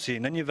ka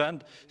mundësi në një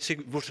vend, si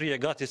Vushtri e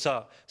gati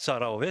sa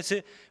Rahoveci,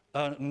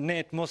 ne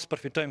të mos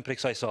përfitojmë prej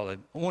kësaj salle.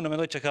 Unë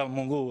mendoj që ka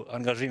mungu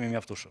angazhimi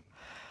mjaftueshëm.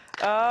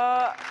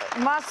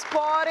 Mas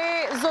pari,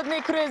 zotni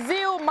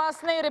Kryeziu,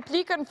 mas nej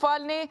replikën,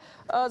 falni,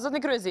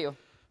 zotni Kryeziu.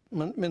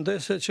 Mendoj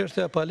se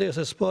çështja e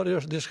palestrës pari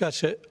është diçka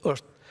që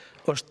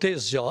është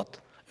tezë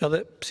gjatë,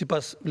 edhe si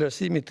pas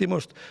vlerësimit tim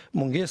është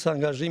mungesa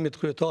angazhimit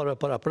kryetarëve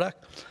para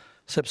prak,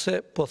 sepse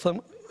po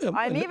thëmë...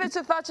 A e nive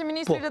që tha që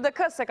Ministri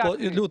LDK-s se ka... Po,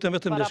 lutem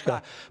vetëm diçka.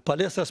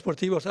 Palestra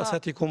sportive është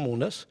aset i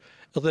komunës,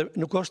 dhe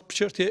nuk është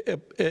çështje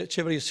e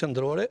qeverisë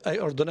qendrore, ai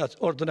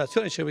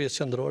ordonacioni i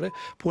qeverisë qendrore,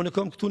 po unë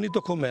kam këtu një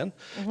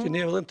dokument, që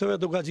ne edhe të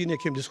Dogaxhini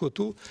kemi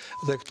diskutuar,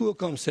 dhe këtu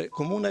kam se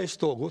komuna i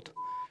Stogut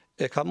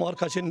e ka marrë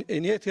ka qenë në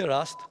njëjtin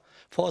rast,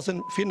 fazën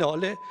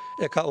finale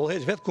e ka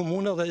udhëheq vetë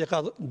komuna dhe e ka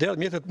derë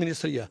mjetet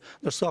ministria.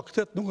 Ndërsa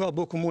këtë nuk ka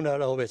bë komuna e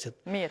Rahovecit.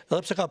 Mirë. Edhe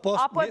pse ka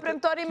pas apo e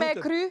premtoni me e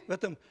kry?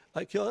 Vetëm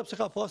kjo edhe pse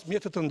ka pas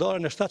mjetet të ndarë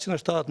në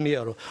 770.000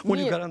 euro.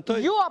 Unë ju garantoj.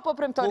 Ju apo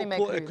premtoni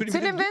me e kry?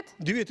 Cilin vit?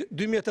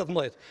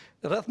 2018.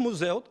 Rreth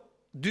muzeut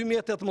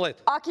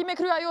 2018. A ki me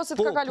kry ajo se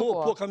të ka kalu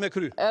koha? Po, ka me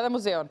kry. Edhe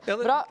muzeon.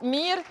 Bra,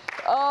 mirë.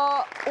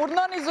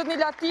 Urnoni zotni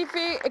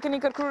Latifi, e keni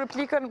kërkru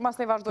replikën,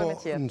 mas ne vazhdojmë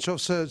e tjerë. Në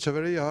qofë se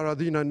qeveria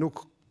Haradinaj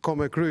nuk ka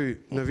me kry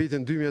në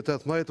vitin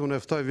 2018, unë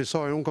eftoj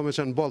visarin, unë ka me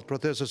qenë baltë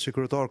protestës si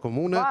kryetar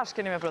komune. Bashkë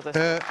keni me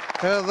protestës.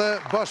 Edhe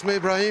bashkë me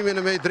Ibrahimin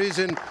e me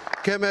Idrizin,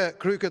 keme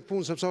kry këtë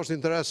punë, sepse është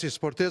interesi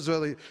sportistëve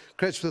dhe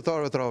krejtë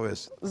qytetarëve të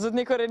Rahovecit.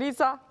 Zotni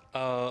Korenica?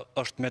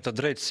 Është me të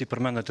drejtë, si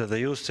përmendet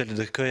edhe ju, se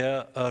LDK-ja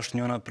është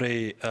njëna prej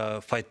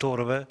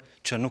fajtorëve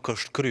që nuk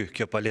është kry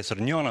kjo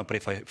palestër, njëna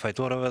prej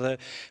fajtorëve dhe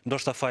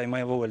ndoshta faj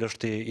më i vogël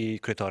është i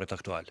kryetarit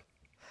aktual.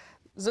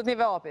 Zotni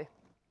Veapi?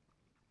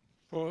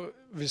 Po,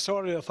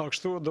 visari e tha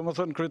kështu, do më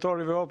thënë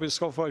kryetari Veapi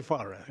s'ka faj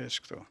fare, heq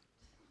këtu.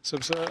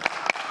 Sepse...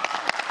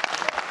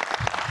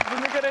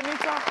 Zotni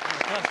Korenica?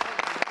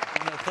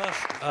 Në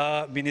thash,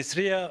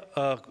 ministria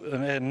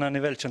në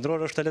nivel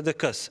qendror është e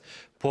LDK-s,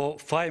 po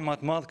faj më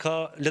të madh ka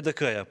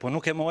LDK-ja, po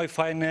nuk e mohoj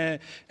fajin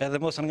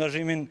edhe mos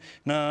angazhimin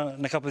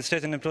në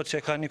kapacitetin e plot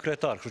që e ka një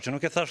kryetar, kështu që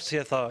nuk e thash si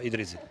e tha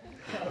Idrizi.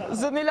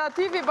 Zotni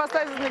Latifi,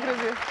 pastaj zotni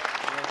Kryeziu.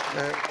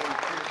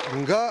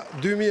 Nga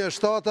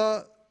 2007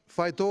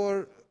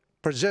 fajtor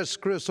përgjegjës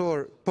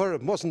kryesor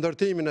për mos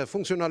ndërtimin e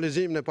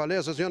funksionalizimin e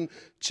palestrës janë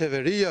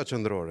qeveria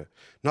qendrore.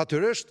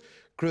 Natyrisht,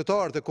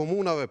 kryetarët e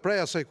komunave prej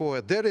asaj kohe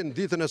deri në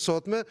ditën e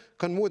sotme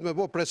kanë mujtë me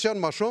bë presion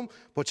më shumë,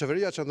 po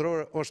qeveria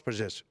qendrore është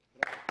përgjegjës.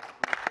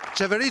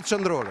 Qeveritë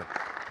qendrore.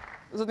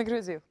 Zotni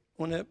Kryeziu.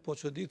 Unë po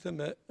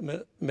çuditem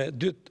me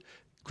dy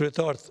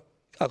kryetarët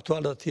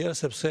aktuale të tjerë,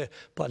 sepse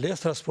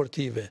palestra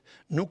sportive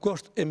nuk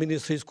është e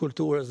Ministrisë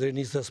Kulturës dhe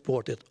Rinisë dhe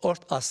Sportit,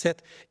 është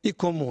aset i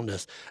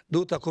komunës.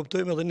 Duhet ta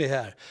kuptojmë edhe një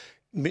herë.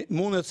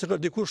 Mundet se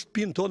dikush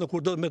shtëpinë tonë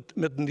kur do me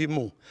të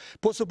ndihmu.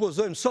 Po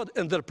supozojmë sot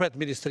e ndërpret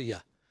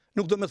ministria.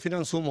 Nuk do me të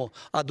financu mo.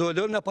 A do e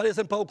lënë në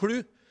palestrën pa u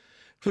kry?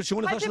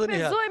 Hajde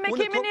pezojmë,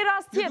 kemi një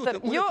rast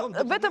tjetër. Jo,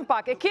 vetëm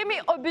pak, e kemi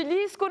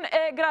obeliskun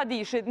e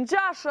Gradishit. Në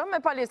gjashëm me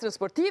palestrën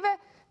sportive,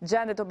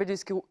 gjendet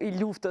obelisku i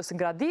luftës në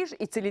Gradish,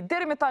 i cili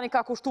deri me tani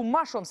ka kushtu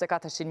ma shumë se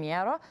 400.000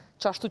 euro,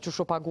 që ashtu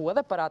që pagu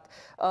edhe për atë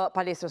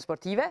palestrën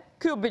sportive.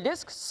 Ky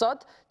obelisk,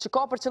 sot, që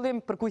ka për qëllim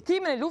për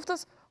kujtimin e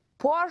luftës,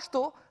 po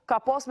ashtu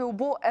ka pas me u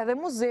bo edhe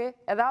muze,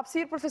 edhe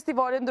hapësirë për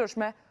festivalet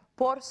ndryshme,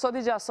 por sot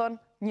i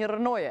gjason një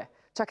rënoje.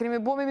 Qa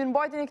kemi bo me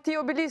mirëmbajtjen e këtij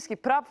obeliski,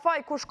 prap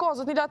faj, ku shko,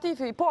 zotni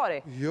Latifi, i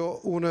pari?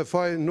 Jo, unë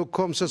faj nuk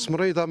kom se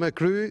smrejta me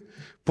kry,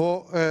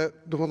 po,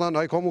 do më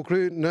thanë, a i komu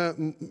kry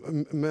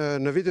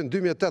në vitin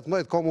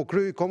 2018, komu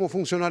kry, komu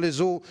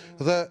funksionalizu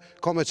dhe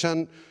komu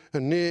qenë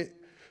një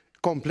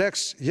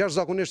kompleks,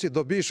 jashtëzakonisht i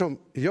dobishëm,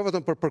 jo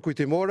vetëm për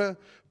përkujtimore,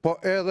 po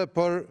edhe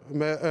për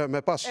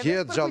me pas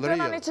jetë, gjallërie.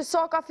 Edhe përkujtona që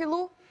sa ka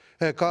fillu?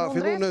 Ka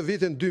fillu në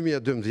vitin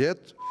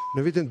 2012,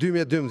 dhe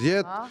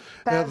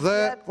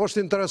është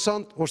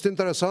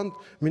interesant,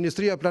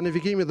 Ministria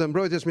Planifikimit dhe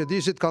Mbrojtjes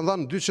Mjedisit kanë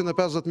dhanë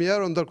 250.000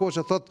 euro, ndërkohë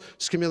që thotë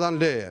s'kemi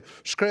dhanë leje.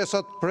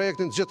 Shkresat,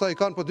 projektin gjitha i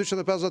kanë, po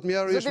 250.000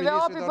 euro Zoti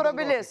Veapi për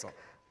obelisk.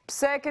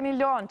 Pse keni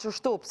lanë që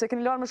shtu? Pse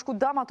keni lanë me shku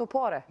dama ato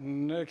pare?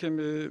 Ne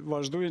kemi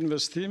vazhdu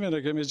investimin,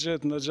 ne kemi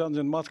gjetë në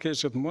gjendjen më të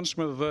keqe të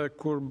mundshme dhe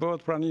kur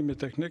bëhet pranimi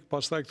teknik,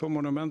 pastaj këto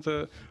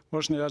monumente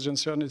është një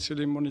agjencion i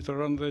cili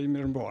monitoron dhe i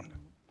mirëmban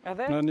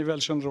në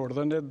nivel qendror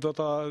dhe ne do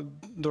ta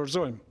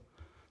dorëzojmë.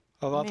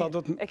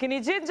 E keni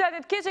gjetë në gjendje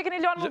të keqe, e keni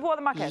lanë më bua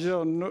dhe ma keq?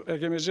 Jo, e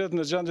kemi gjetë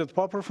në gjendje të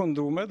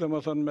papërfundume, dhe më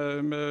thënë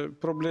me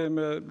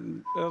probleme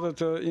edhe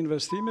të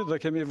investimit dhe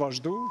kemi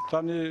vazhdu,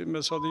 tani me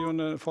sa di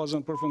unë në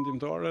fazën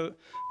përfundimtare,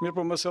 mirë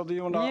po me sa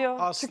di unë... Jo,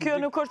 që kjo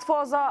nuk është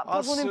faza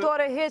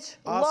përfundimtare heq,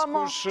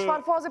 lama,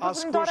 qëfar faze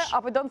përfundimtare,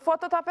 apo do në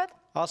foto tapet?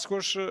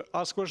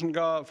 Askush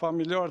nga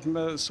familjarët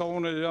me sa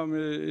unë jam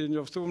i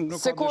njoftum,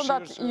 nuk ka dëshirë që...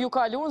 Sekundat ju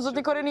kalun,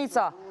 zotni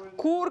Korenica,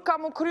 kur ka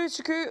mu kry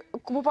që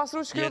ku mu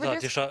pasru që kjo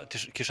obelisк?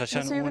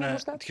 Kisha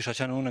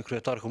qenë unë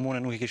kryetar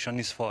komune, nuk i kisha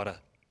njësë fare.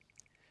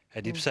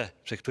 E di pse,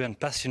 pse këtu janë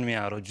 500.000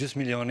 euro, gjys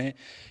milioni,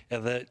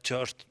 edhe që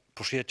është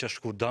pushjet që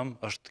është kur dam,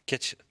 është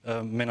keq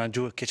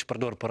menagju, keq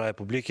përdor për aje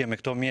publike, me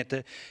këto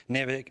mjete,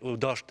 neve u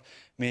dasht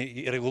me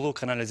regullu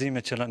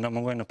kanalizime që në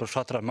mungojnë në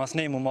përshatra, mas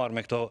ne i mu marrë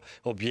me këto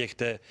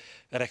objekte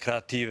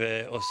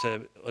rekreative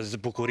ose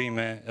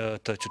zbukurime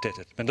të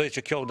qytetit. Mendoj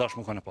që kjo u dasht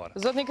mu kone pare.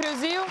 Zotni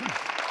Kryziu?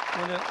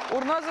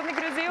 Urno, zotni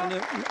Kryziu?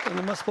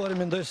 Në mas pari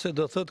mendoj se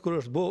do thëtë kur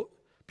është bo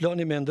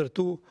plani me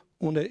ndërtu,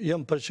 unë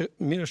jam për që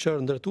mirë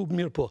shërë ndërtu,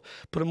 mirë po,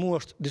 për mu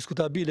është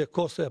diskutabile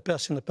kosto e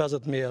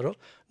 550.000 euro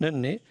në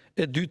një,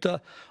 e dyta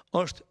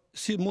është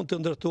si mund të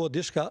ndërtuat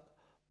dishka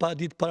pa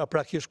ditë para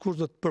prakish, kush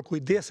do të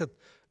përkujdeset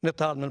në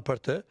të ardhmen për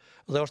të,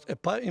 dhe është e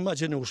pa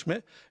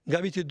imaginushme, nga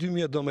viti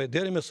 2012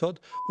 deri me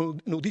sot,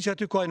 nuk di që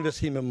aty ka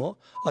investime mo,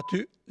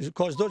 aty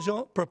ka çdo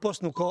gjë, për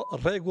post nuk ka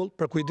rregull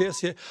për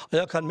kujdesje,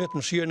 aja kanë me të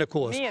mëshirën e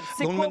kohës. Mirë,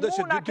 si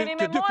komuna, keni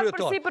me marë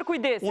përsi për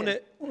kujdesin?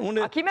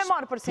 A ki me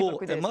marë përsi për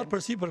kujdesin? Po, e marë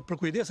përsi për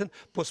kujdesin,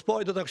 po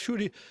spaj do të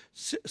këshyri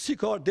si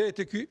ka deri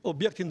të ky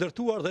objekt i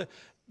ndërtuar dhe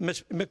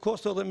me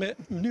kosto dhe me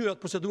mënyrat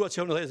procedurat që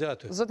janë dhezë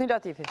aty. Zotni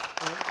Latifi.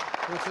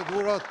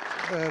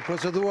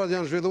 Procedurat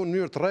janë zhvillu në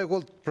njërë të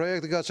regullt,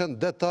 projekti ka qenë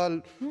detal,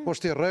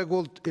 është i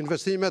regullt,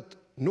 investimet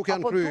nuk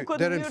janë kry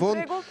deri në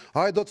fund,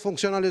 aje do të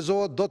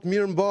funksionalizohet, do të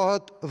mirë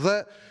mbahet dhe...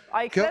 A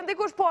i këtën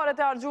dikush pare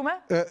të argjume?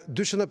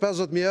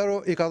 250.000 euro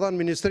i ka dhanë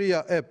Ministria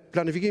e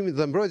Planifikimit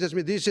dhe Mbrojtjes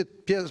Mjedisit,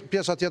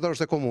 pjesa tjetër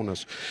është e komunës.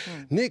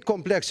 Një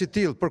kompleks i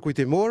tillë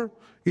përkujtimor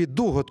i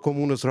duhet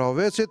komunës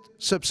Rahovecit,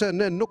 sepse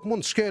ne nuk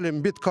mund të shkelim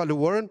mbi të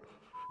kaluarën,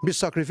 mbi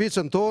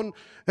sakrificën tonë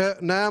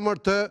në emër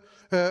të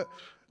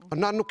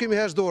na nuk kemi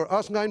hesh dorë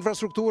as nga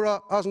infrastruktura,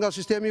 as nga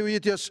sistemi i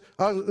ujitjes,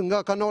 as nga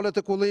kanalet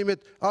e kullimit,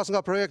 as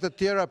nga projektet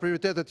tjera,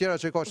 prioritetet tjera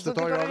që i ka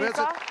qytetari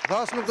Rahovecit, dhe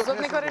as nuk do të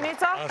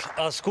hesh.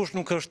 Askush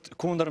nuk është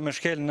kundër me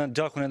shkel në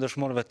gjakun e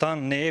dëshmorëve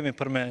tanë, ne jemi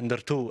për me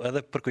ndërtu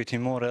edhe për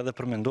kujtimore, edhe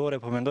për mendore,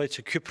 po mendoj që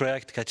ky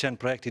projekt ka qenë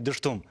projekt i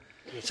dështum,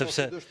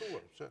 sepse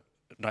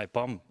na i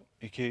pam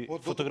i ki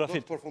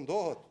fotografit. Do të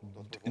përfundohet.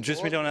 2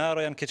 milion euro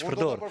janë keq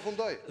përdor.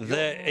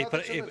 Dhe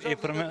i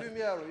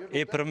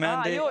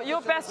përmendi...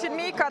 Jo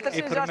 500.000,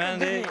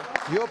 460.000.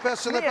 Jo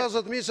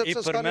 550.000, sepse s'ka i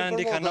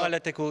përmendi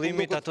kanalet e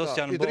kullimit, ato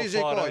s'janë bo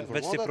fare,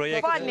 veç si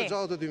projekt. Falni,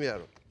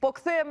 po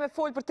këtheje me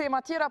folë për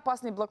tema tjera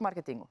pas një blok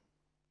marketingu.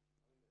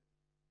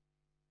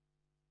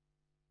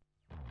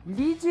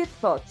 Ligji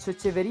thot që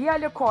qeveria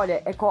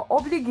lokale e ka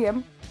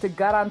obligim të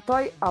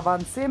garantoj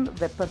avancim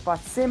dhe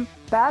përfaqësim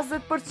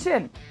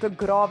 50% të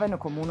grave në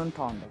komunën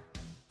tënde.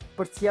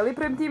 Përcjelli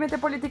premtimet e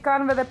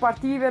politikanëve dhe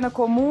partive në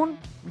komunë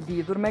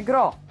lidhur me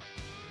gra.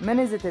 Me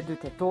 22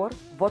 tetor,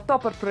 voto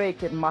për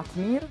projektin më të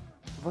mirë,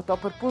 voto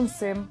për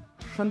punësim,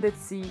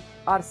 shëndetësi,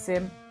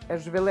 arsim e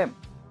zhvillim.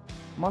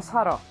 Mos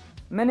haro,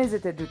 me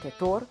 22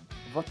 tetor,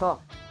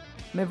 voto.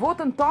 Me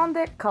votën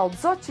tënde,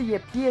 kallxo që je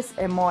pjesë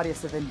e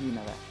marrjes së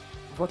vendimeve.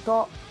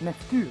 Voto me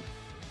ftyrë.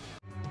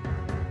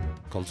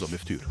 Kallxo me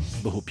ftyrë,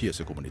 bëhu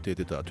pjesë e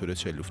komunitetit të atyre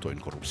që luftojnë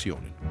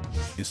korrupsionin.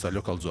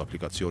 Instalo Kallxo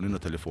aplikacionin në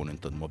telefonin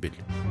tënd mobil.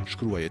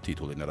 Shkruaje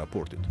titullin e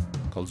raportit.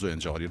 Kallxoje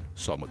ngjarjen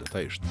sa më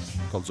detajisht.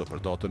 Kallxo për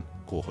datën,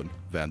 kohën,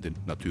 vendin,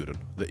 natyrën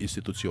dhe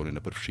institucionin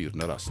e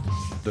përfshirë në rast.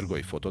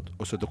 Dërgoj fotot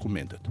ose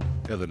dokumentet.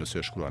 Edhe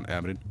nëse shkruan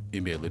emrin,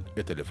 emailin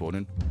e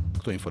telefonin,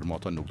 këto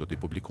informata nuk do t'i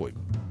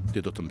publikojmë.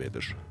 Ti do të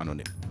mbetesh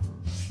anonim.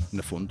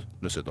 Në fund,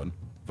 nëse don,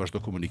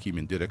 vazhdo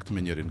komunikimin direkt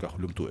me njërin nga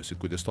hulumtuesit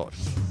kujdestar.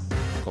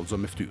 Kallxo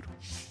me ftyrë,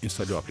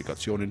 instalo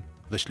aplikacionin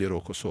dhe shliro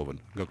Kosovën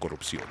nga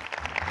korrupsioni.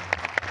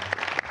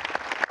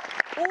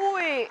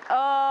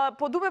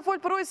 Po du me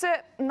folë për ujë se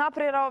na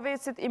prej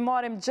Rahovecit i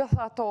marim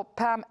gjitha ato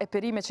pem e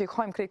perime që i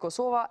kojmë krej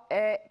Kosova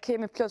e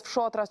kemi plët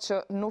fshatra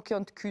që nuk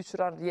janë të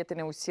kyqura në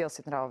rjetin e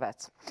ujësjelësit në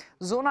Rahovec.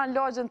 Zona në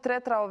lagjën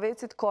 3 të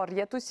Rahovecit ka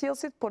rjet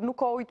ujësjelësit, por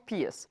nuk ka ujtë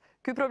pjesë.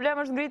 Ky problem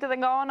është ngritë edhe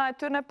nga ana e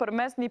tyne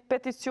përmes një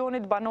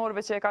peticionit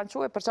banorëve që e kanë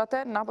quajtur, për çate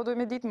na po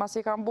duhemi ditë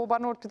masi kanë bë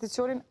banorët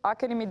peticionin, a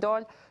keni mi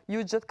dal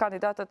ju gjithë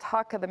kandidatët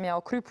hak edhe mja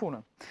o kry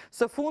punën.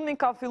 Së fundin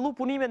ka fillu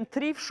punime në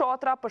 3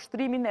 fshatra për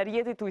shtrimin e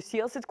rjetit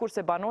ujësjelësit, kurse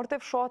banorët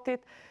e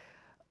fshatit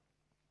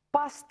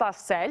pas ta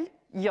sel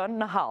janë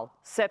në hall,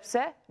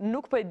 sepse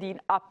nuk po e din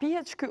a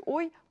pihet ky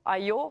ujë,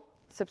 ajo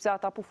sepse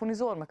ata po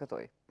furnizohen me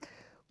këtë ujë.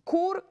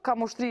 Kur ka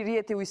mushtri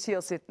rjeti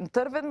ujësjelësit në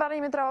tërë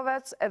vendbarimit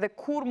Rahovec, edhe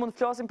kur mund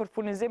flasim për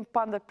furnizim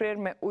pa ndërprer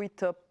me ujë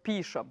të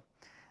pishëm.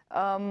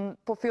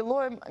 Po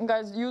fillojmë nga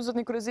ju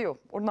zotni Kryziu,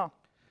 urna.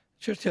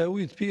 Çështja e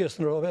ujit të pijes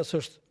në Rahovec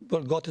është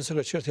bërë gati se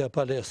çështja e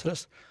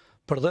palestrës.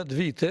 Për 10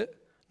 vite,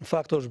 në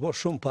fakt është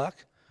bërë shumë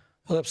pak,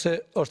 edhe pse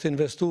është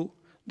investu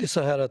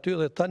disa herë aty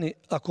dhe tani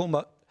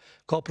akoma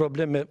ka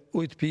problem me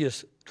ujit të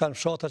pijes, kanë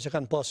fshatra që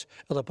kanë pas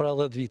edhe para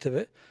 10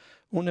 viteve.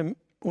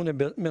 Unë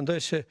mendoj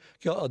që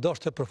kjo do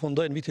të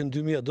përfundoj në vitin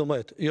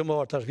 2012, jo më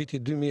tash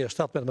viti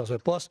 2017 më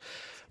pas.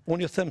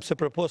 Unë ju them se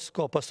përpos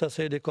ka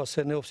Pastaseli, ka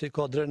Seneofsi,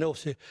 ka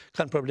Drenovsi,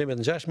 kanë probleme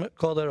të ngjashme,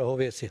 ka dhe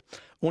Rahoveci.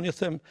 Unë ju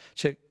them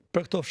që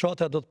për këto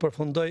fshatra do të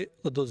përfundoj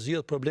dhe do të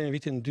zgjidhet problemi në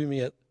vitin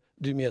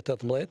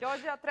 2018.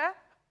 Lagja 3?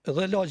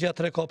 Edhe Lagja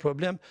 3 ka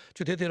problem,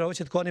 qyteti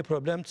Rahovecit ka një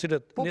problem,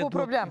 cilët Po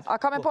problem.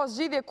 A ka me pas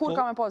zgjidhje? Kur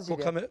ka me pas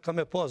zgjidhje? Ka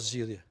me pas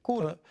zgjidhje.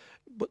 Kur?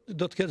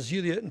 Do të ketë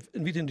zgjidhje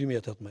në vitin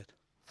 2018.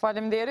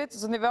 Faleminderit,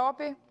 zotni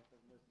Veapi.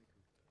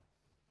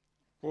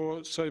 Po,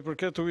 sa i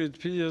përket ujit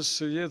pijes,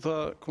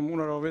 jeta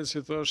Komuna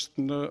Rahovecit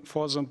është në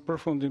fazën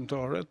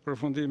përfundimtare,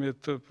 përfundimit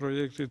të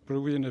projektit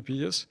për ujin e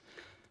pijes.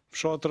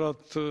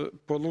 Fshatrat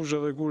Polluzhe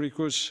dhe Guri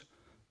Kuq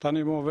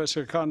tani mo veç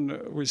e kanë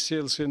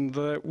ujësjelësin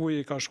dhe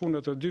uji ka shku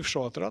në të 2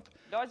 fshatrat.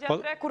 Lagja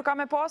 3 kur ka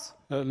me pas?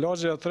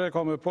 Lagja 3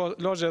 ka me pas,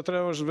 Lagja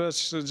 3 është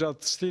veç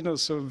gjatë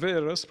stinës së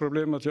verës,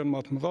 problemet janë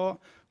më të mëdha,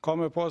 ka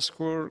me pas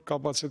kur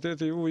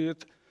kapaciteti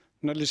ujit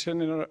në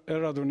liçenin e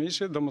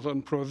Raduniqit, do më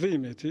thënë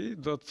prodhimi ti,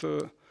 do të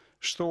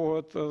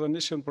shtohet edhe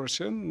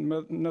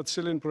 100% në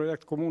cilin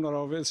projekt Komuna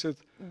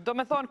Rahovecit. Do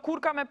me thonë, kur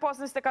ka me pas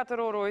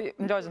 24 orë ujë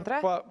në Lagjën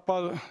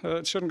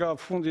 3? Që nga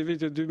fundi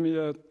vitit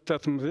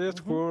 2018,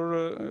 kur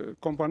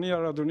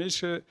kompania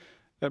Raduniqi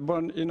e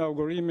bën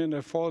inaugurimin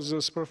e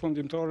fazës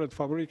përfundimtare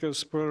të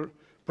fabrikës për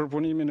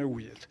përpunimin e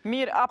ujit.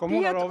 Mirë, a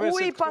pjet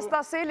ujë pas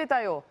Taselit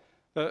ajo?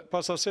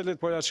 Pas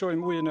Taselit po ja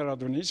qojmë ujin e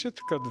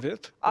Raduniqit këtë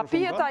vit. A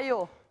pjet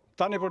ajo?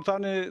 Tani për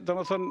tani, dhe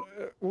më thënë,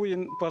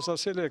 ujin pas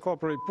Taselit e ka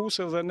prej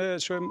puse dhe ne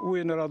qojmë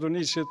ujin e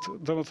Raduniqit,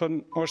 dhe më thënë,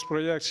 është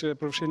projekt që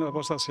përfshin edhe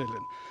pas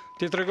Taselin.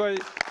 Ti të regoj...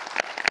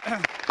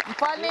 Më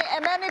falni, e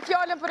merrni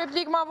fjallën për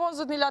replik ma vonë,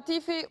 zotni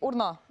Latifi,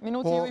 urna,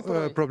 minuti ju i për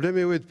ujë.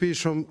 Problemi ujit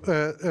pishëm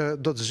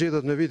do të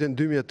zgjidhet në vitin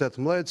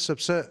 2018,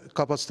 sepse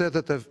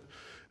kapacitetet e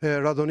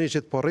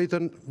Raduniqit po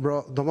rritën,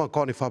 do ma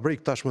ka një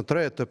fabrik tashmë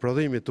 3 të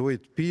prodhimit të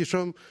ujit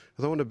pishëm,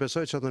 dhe unë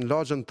besoj që në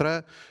Lagjën 3,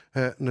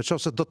 në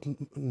qofse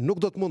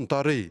nuk do të mund të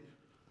arri,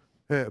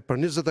 për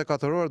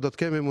 24 orë do të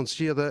kemi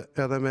mundësi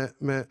edhe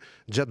me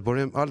gjetë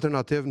burim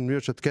alternativ në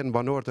mënyrë që të kenë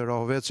banorët e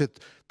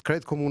Rahovecit, të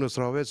krejtë komunës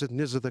Rahovecit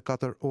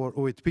 24 orë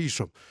ujit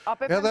pishëm. A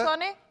pe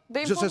pensoni?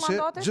 Dhe i fund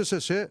mandatit?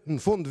 Gjithsesi, në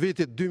fund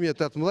vitit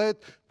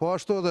 2018, po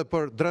ashtu edhe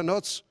për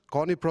Drenoc,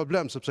 ka një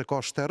problem, sepse ka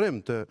shterim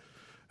të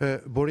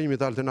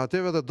burimit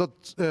alternative dhe do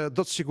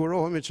të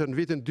sigurohemi që në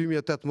vitin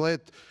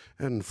 2018,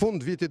 në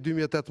fund vitit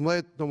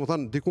 2018, do më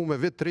thënë diku me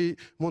vit 3,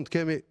 mund të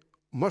kemi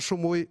më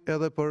shumë ujë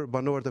edhe për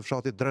banorët e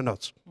fshatit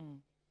Drenoc.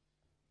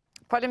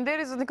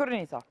 Faleminderit, zotni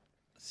Korrinita.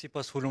 Si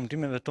pas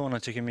hulumtimeve tona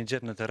që kemi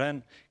gjetë në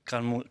teren,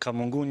 ka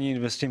mungu një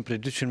investim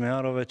për 200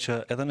 eurove që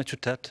edhe në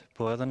qytet,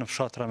 po edhe në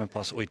fshatra me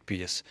pas ujtë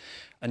pijes.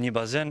 Një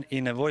bazen i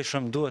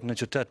nevojshëm duhet në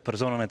qytet për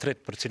zonën e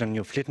tretë për cilën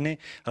ju flitni,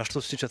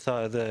 ashtu si që tha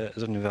edhe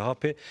zotni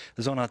Vehapi,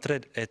 zona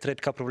e tretë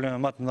ka probleme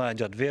më të mëdha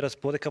gjatë verës,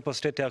 po dhe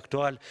kapaciteti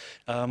aktual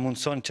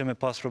mundson që me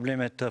pas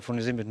probleme të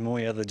furnizimit me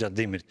ujë edhe gjatë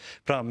dimrit.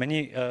 Pra, me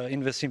një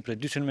investim për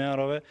 200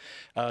 eurove,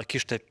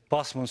 kishte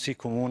pas mundësi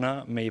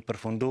komuna me i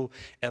përfundu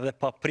edhe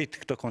pa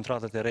prit këto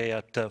kontratet e reja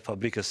të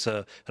fabrikës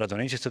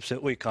Raduniqit, sepse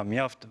ujë ka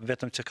mjaft,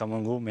 vetëm që ka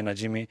mungu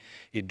menaxhimi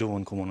i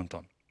duhur në komunën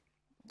tonë.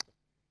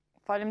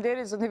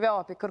 Faleminderit, zotni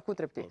Veapi, kërku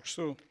të replik.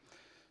 Kështu,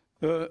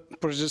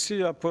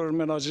 përgjësia për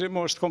menaxhim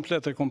është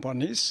komplet e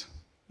kompanisë.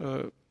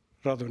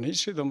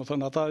 Radonici, do më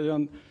thënë ata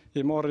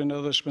i marrin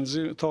edhe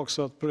shpenzim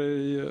taksat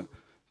prej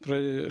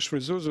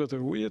shfrytëzuesve të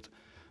ujit.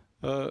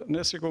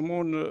 Ne si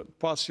komunë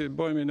pasi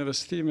bëjmë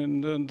investimin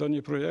në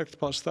ndonjë projekt,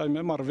 pastaj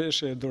me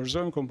marrëveshje e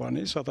dorëzojmë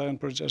kompanisë, ata janë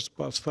përgjegjës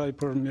pastaj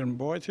për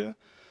mirëmbajtje.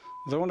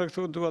 Dhe unë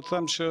këtu dua të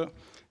them që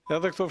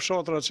edhe këto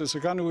fshatra që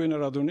se kanë ujin e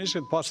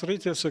Radoniqit, pas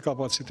rritjes së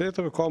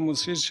kapaciteteve, ka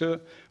mundësi që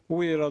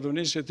uji i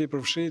Radoniqit i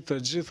përfshi të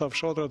gjitha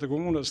fshatrat e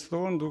komunës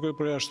tonë, duke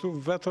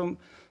përjashtuar vetëm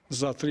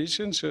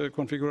Zatriqin, që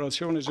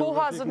konfiguracioni gjeografik...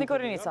 Koha, zotni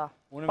Korenica.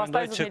 Unë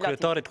mendoj që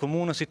kryetarit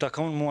komunës i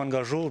takon mu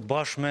angazhu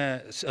bashkë me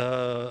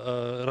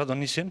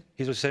Radoniqin,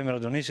 hidrosistemi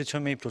Radoniqit,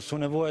 që me i plusu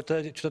nevojat e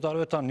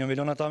qytetarëve tanë, 1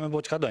 milion ata me bo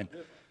që ka dojnë.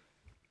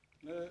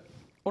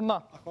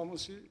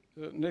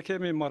 Ne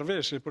kemi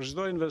marrëveshje për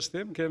çdo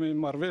investim, kemi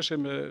marrëveshje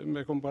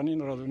me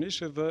kompaninë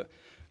Radoniqit dhe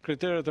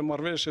kriteret e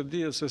marrëveshje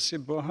dihet se si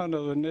bëhen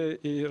edhe ne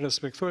i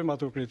respektojmë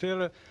ato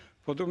kritere.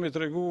 Po du me të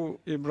regu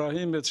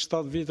Ibrahimit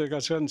 7 vite ka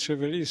qenë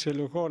qeverisje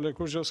lokale,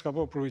 kur gjë s'ka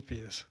po për ujtë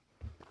pijes.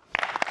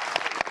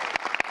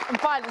 Më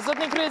falë,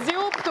 zotni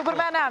Kryeziu, këtu për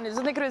me në emni,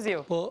 zotni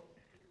Kryeziu. Po,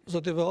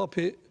 zotni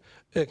Vahapi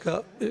i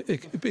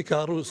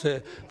ka arru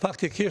se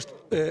faktikisht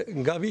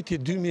nga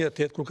viti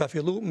 2008, kur ka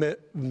fillu me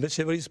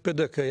qeverisë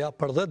PDK-ja,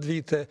 për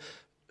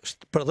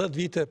 10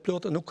 vite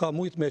plotë nuk ka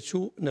mujt me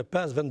qu në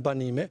 5 vend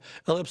banime,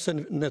 edhe pse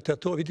në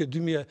tetor viti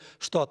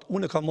 2007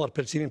 unë kam marrë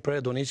përcimin për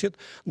Radoniqit,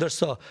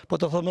 ndërsa, po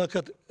të thëmë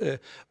këtë,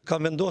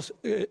 kam vendos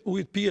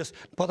ujt pijes,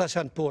 pa ta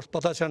qenë poshtë,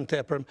 pa ta qenë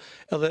tepërm,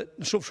 edhe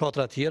në shumë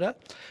fshatra tjera,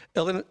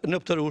 edhe në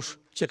Ptërush,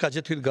 që ka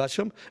gjithë hytë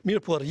gashëm,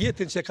 mirë po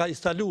rjetin që ka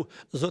instalu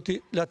zoti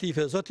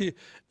Latife,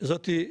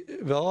 zoti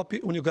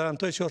Vahapi, unë ju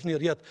garantoj që është një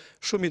rjet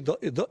shumë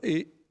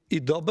i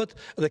dobet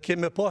dhe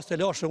keme pas të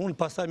lashe unë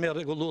pasaj me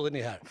regullu dhe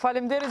njëherë.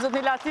 Faleminderit zotni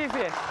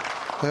Latifi.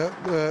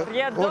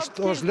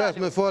 është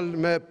letë me folë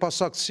me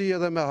pasaktësi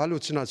edhe me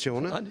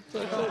halucinacione.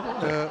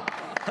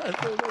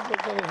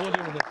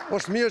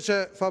 është mirë që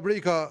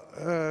fabrika,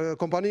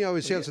 kompania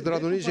ujësielësit të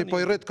Radoniqit po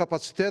i rrit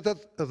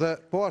kapacitetet dhe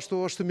po ashtu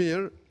është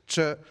mirë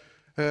që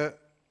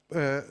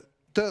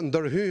të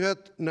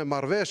ndërhyhet në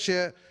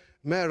marrëveshje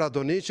me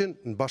Radoniqin,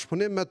 në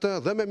bashkëpunim me të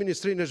dhe me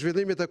Ministrinë e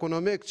Zhvillimit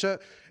Ekonomik që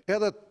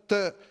edhe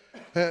të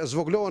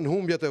zvoglohen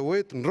humbjet e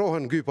ujit,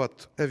 ndrohen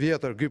gypat e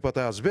vjetër, gypat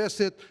e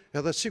azbestit,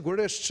 edhe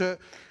sigurisht që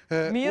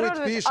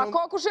ujt pishëm... A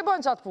ka kush i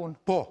bën qatë punë?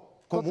 Po,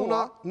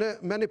 komuna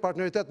me një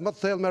partneritet më të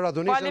thellë me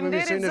Radoniqin dhe me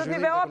Ministrinë e Zhvillimit Ekonomik. Faleminderit, zotni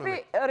Vahapi,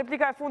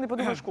 replika e fundi po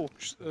du me shku.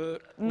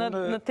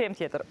 Në tem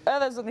tjetër.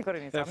 Edhe zotni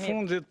Korenica. E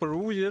fundit për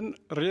ujin,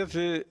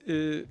 rrjeti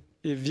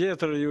i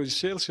vjetër i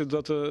ujësielësit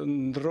do të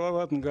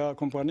ndrohet nga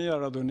kompania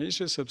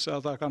Radoniqit, sepse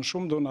ata kanë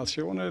shumë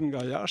donacione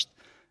nga jashtë,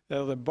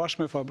 edhe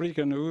bashkë me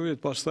fabrikën e ujit,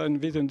 pastaj në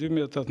vitin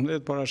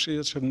 2018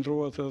 parashihet që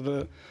ndrohet edhe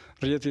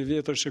rrjeti i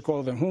vjetër që ka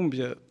dhe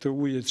humbje të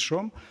ujit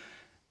shumë.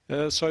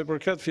 Sa i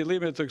përket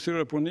fillimit të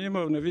këtyre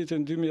punimeve, në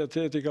vitin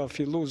 2008 i ka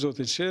fillu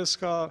zoti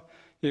Qeska,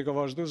 i ka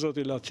vazhdu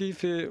zoti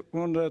Latifi,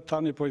 unë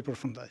tani po i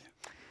përfundaj.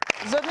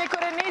 Zotni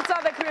Korenica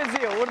dhe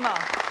Kryeziu, urna.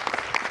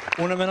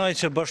 Unë menoj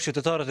që bashkë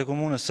qytetarët e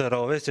komunës së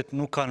Rahovecit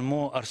nuk kanë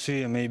mo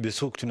arsye me i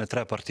besu këtyne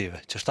 3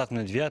 partive, që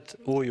 17 vjetë,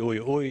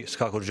 uj,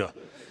 s'ka kur gjë.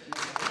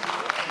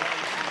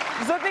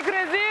 Zotni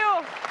Kryeziu!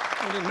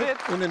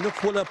 Unë nuk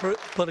fola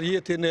për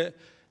jetin e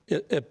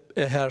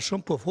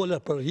hershëm, po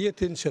fola për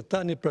jetin që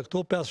tani për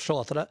këto 5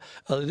 fshatra,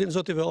 edhe din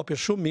zoti Vahapi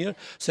shumë mirë,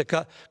 se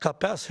ka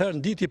 5 herë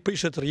në ditë i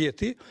prishet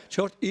rjeti, që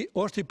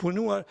është i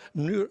punuar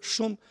në mënyrë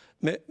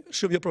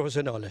shumë jo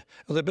profesionale.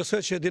 Edhe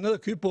besoj që din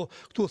edhe ky, po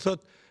këtu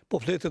thot po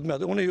fletet me.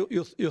 Unë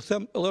ju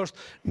them edhe është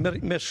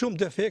me shumë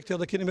defekte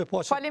edhe keni me pa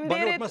që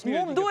Faleminderit,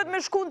 mu duhet me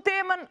shku në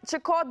temën që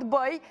ka të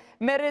bëj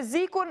me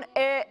rrezikun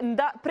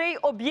prej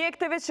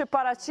objekteve që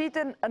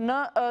paraqiten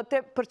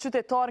për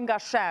qytetar nga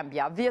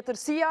shembja.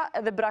 Vjetërsia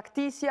edhe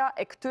braktisja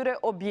e këtyre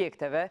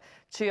objekteve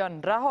që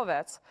janë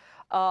Rahovec,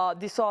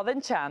 disa dhe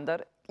në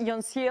qendër,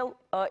 janë sjell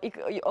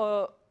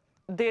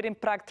deri në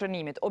prag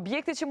trënimit.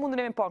 Objekti që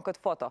mundën e me pa në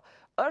këtë foto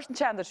është në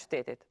qendër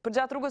qytetit,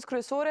 përgjatë rrugës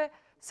kryesore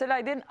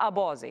Selajdin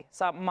Abazi,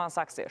 sa ma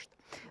saksisht.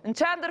 Në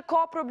qendër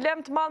ka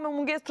problem të madh me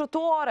mungesë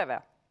trotuareve.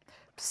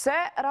 Pse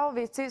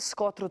Rahoveci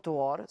s'ka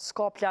trotuar,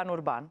 s'ka plan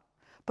urban?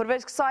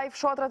 Përveç kësaj,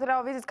 fshatrat e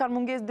Rahovecit kanë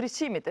mungesë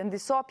drejtësimit,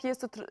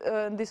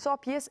 në disa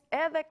pjesë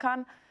edhe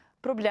kanë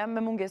problem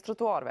me mungesë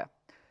trotuarve.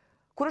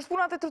 Kur është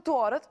puna të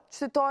trotuarët,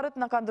 qytetarët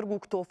na kanë dërgu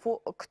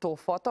këto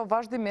foto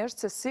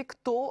vazhdimisht se si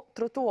këto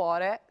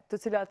trotuare,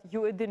 të cilat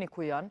ju e dini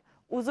ku janë,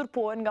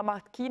 uzurpohen nga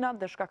makinat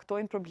dhe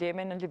shkaktojnë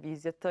probleme në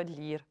lëvizje të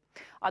lirë.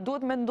 A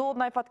duhet me ndodhë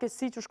në i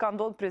fatkesi që shka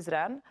ndodhë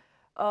Prizren,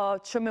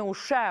 që me u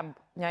shemb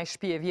një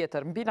shpije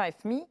vjetër mbi një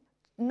fëmi,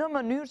 në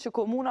mënyrë që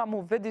komuna mu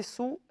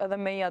vedisu edhe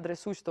me i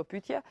adresu qëto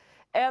pytje,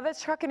 edhe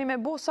qka keni me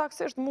bo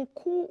saksisht mu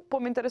ku, po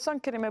më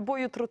intereson keni me bo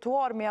ju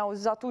trotuar, me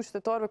auzatu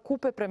qytetarve, ku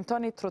pe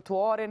premtoni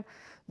trotuarin,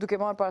 duke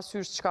marrë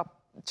parasysh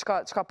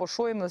qka po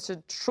shojmë dhe që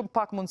shumë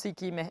pak mundësi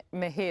ki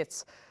me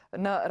hec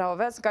në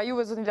Rahovec, ka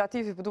juve zotni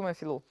Latifi përdu me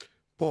fillu.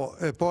 Po,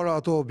 e para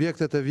ato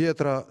objektet e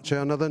vjetra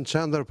që janë edhe në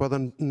qendër, po edhe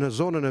në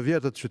zonën e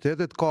vjetët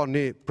qytetit, ka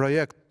një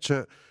projekt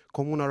që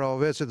Komuna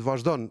Rahovecit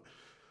vazhdon,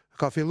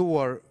 ka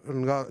filluar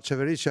nga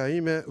qeverisja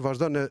ime,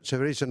 vazhdon në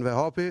qeverisjen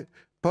Vehapi,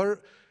 për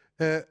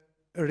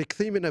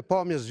rikthimin e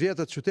pamjes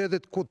vjetët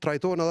qytetit, ku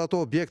trajtojnë edhe ato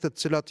objektet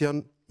cilat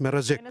janë me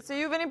rrezik. Nëse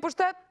ju veni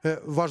pushtet?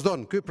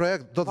 Vazhdon, ky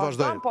projekt do të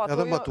vazhdojë.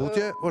 Edhe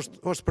Matutje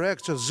është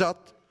projekt që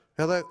zgjat,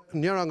 edhe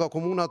njëra nga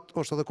komunat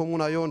është edhe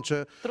komuna jonë që...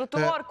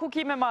 Trotuar, ku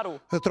kime marru?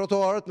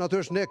 Trotuarët,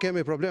 natyrisht ne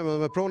kemi probleme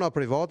me prona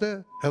private,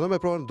 edhe me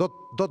prona do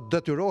të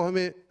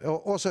detyrohemi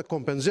ose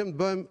kompenzim të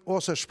bëjmë,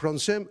 ose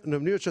shpronësim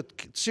në mënyrë që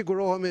të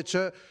sigurohemi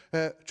që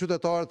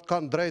qytetarët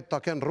kanë drejt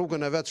ta kenë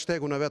rrugën e vetë,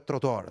 shtegun e vetë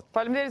trotuarët.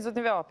 Faleminderit,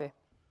 zotni Vehapi.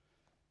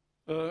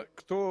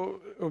 Këto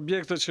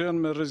objekte që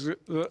janë me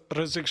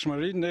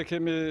rrezikshmëri, ne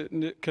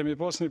kemi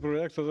pas një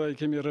projekt dhe i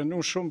kemi renu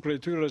shumë prej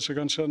tyre që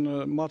kanë qenë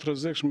më të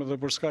rrezikshme dhe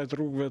për skajt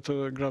rrugëve të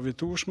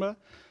gravitueshme,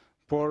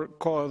 por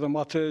ka edhe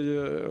më tej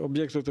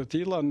objekte të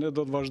tilla, ne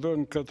do të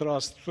vazhdojmë këtë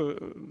rast,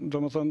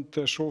 domethënë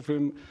të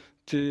shohim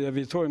të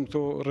evitojmë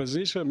këto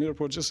rreziqe, mirë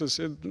po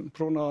gjithsesi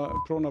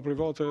prona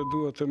private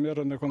duhet të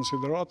merren në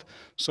konsiderat,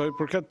 sa i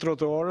përket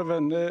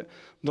trotuareve, ne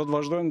do të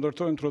vazhdojmë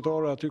ndërtojmë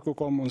trotuare aty ku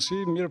ka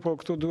mundësi, mirë po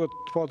këtu duhet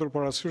të patur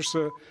parasysh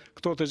se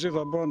këto të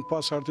gjitha bëhen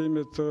pas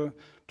hartimit të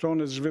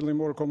planit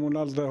zhvillimor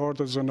komunal dhe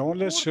hartës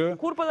zonale që...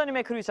 Kur po doni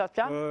me kry qatë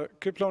plan?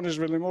 Ky plani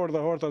zhvillimor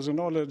dhe harta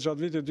zonale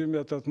gjatë vitit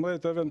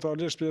 2018,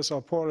 eventualisht pjesa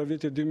parë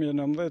vitit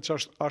 2019, që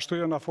ashtu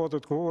janë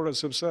afatet kohore,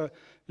 sepse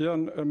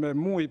janë me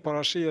muj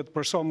parashijet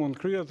për sa mund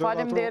kryet, dhe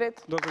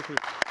Faleminderit. do të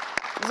kryet.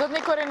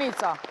 Zotni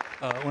Korenica.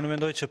 Unë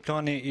mendoj që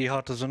plani i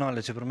hartës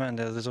zonale që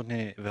përmende dhe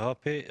zotni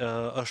Vehapi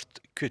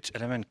është kyç,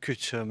 element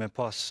kyç me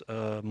pas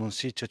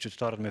mundësi që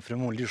qytetarët me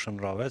frimu lishën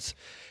në Rahovec,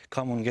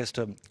 ka mungesë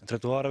të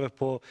trotuareve,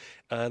 po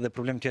edhe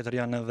problem tjetër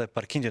janë edhe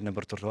parkingjet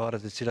nëpër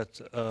trotuaret, të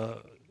cilat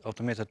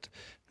autometet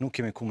nuk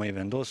kemi ku me i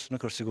vendos,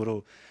 nuk është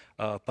siguru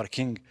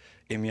parking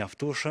i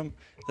mjaftueshëm,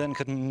 dhe në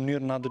këtë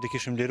mënyrë na do të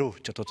kishim liru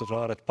që të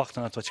trotuaret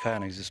paktën ato që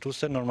janë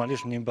ekzistuese,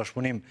 normalisht një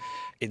bashkëpunim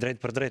i drejt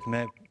për drejt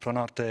me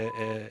pronarët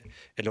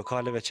e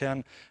lokaleve që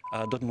janë,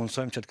 do të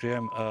mundsojmë që të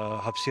krijojmë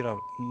hapësira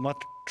më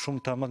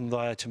shumë të më të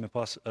mëdha që me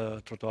pas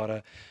trotuare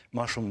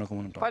më shumë në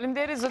komunën tonë.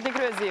 Faleminderit, zotni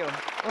Kryeziu.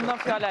 Unë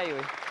dam fjala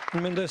juaj.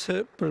 Unë mendoj se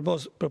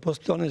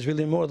përpos planit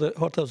zhvillimor dhe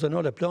harta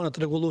zonale, planet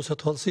rregulluese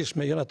të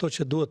hollësishme janë ato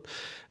që duhet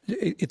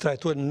i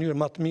trajtojnë në mënyrë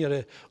më të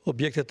mire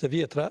objektet të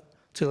vjetra,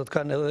 cilat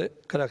kanë edhe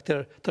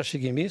karakter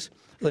trashëgimisë,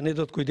 dhe ne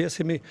do të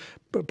kujdesemi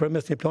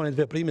përmes një planit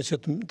veprimi që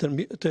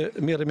të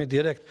merremi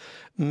direkt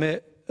me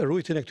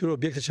rujtjen e këtyre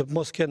objekteve që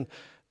mos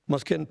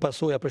kenë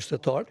pasoja për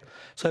qytetarët.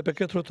 Sa i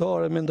përket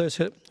trotuare, mendoj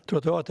se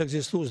trotuaret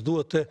ekzistues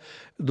duhet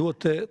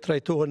të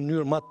trajtohen në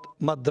mënyrë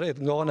më të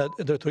drejtë nga ana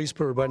e drejtorisë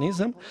për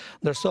urbanizëm,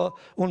 ndërsa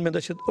unë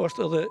mendoj që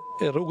është edhe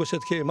e rrugës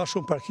që të kemi më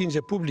shumë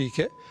parkingje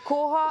publike.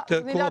 Koha,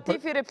 zotni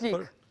Latifi,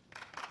 replik.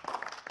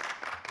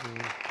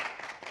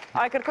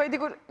 A e kërkoj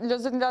dikur,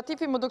 zotni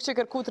Latifi më duke që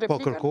kërkut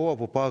replikën? Po kërkova,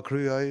 po pa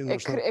kry ai...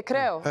 E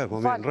kreo.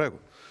 Po mirë, në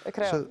rregull. E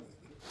kreo.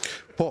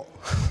 Po,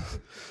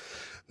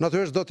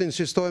 natyrisht do të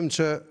insistojmë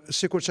që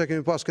sikur që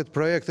kemi pas këtë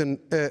projektin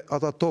e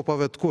ata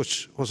topave të kuq,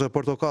 ose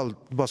portokall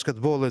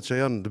basketbollit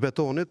që janë të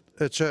betonit,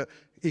 e që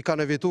i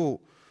kanë evitu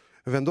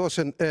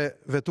vendosjen e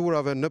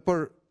veturave në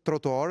për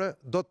trotuare,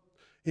 do të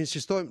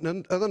insistojmë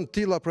edhe në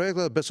tilla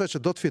projekte dhe besoj që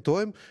do të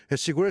fitojmë, e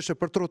sigurisht që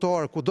për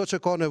trotuar kudo që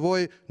ka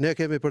nevojë ne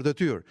kemi për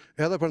detyrë,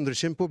 edhe për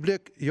ndryshim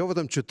publik, jo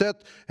vetëm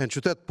qytet, e në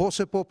qytet po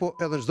se po,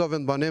 edhe në çdo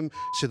vendbanim,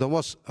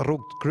 sidomos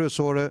rrugët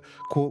kryesore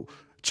ku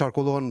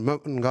qarkullohen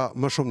nga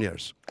më shumë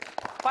njerëz.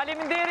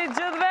 Faleminderit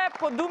gjithëve,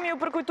 po du mi ju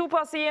përkujtu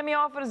pasi jemi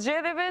afër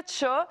zgjedhjeve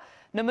që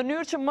në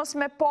mënyrë që mos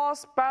me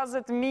pas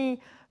 50.000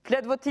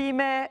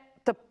 fletvotime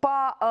të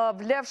pa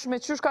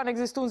vlefshme qysh kanë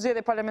ekzistuar në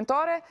zgjedhje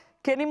parlamentare,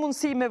 keni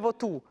mundësi me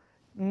votu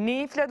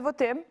një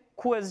fletvotim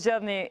ku e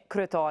zgjedhni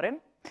kryetarin,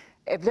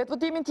 e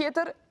fletvotimin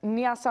tjetër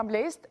një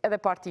asamblejist edhe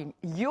partin,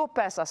 jo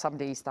 5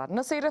 asamblejista.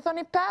 Nëse i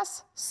rrethoni 5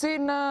 si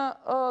në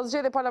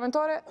zgjedhje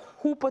parlamentare,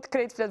 hupët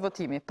krejt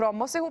fletvotimi. Pra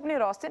mos e hupni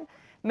rastin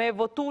me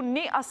votu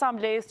një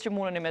asamblejist që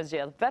mundeni me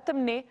zgjedh. Vetëm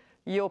një,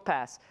 jo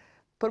 5.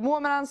 Për mua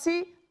më rëndësi,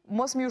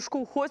 mos mi u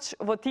shku huq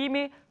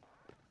votimi,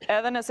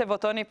 edhe nëse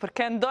votoni për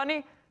kënd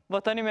doni,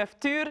 votoni me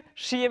ftyrë,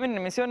 shihemi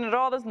në emisionin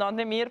radhës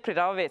 9 mirë pri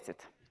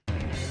Rahovecit.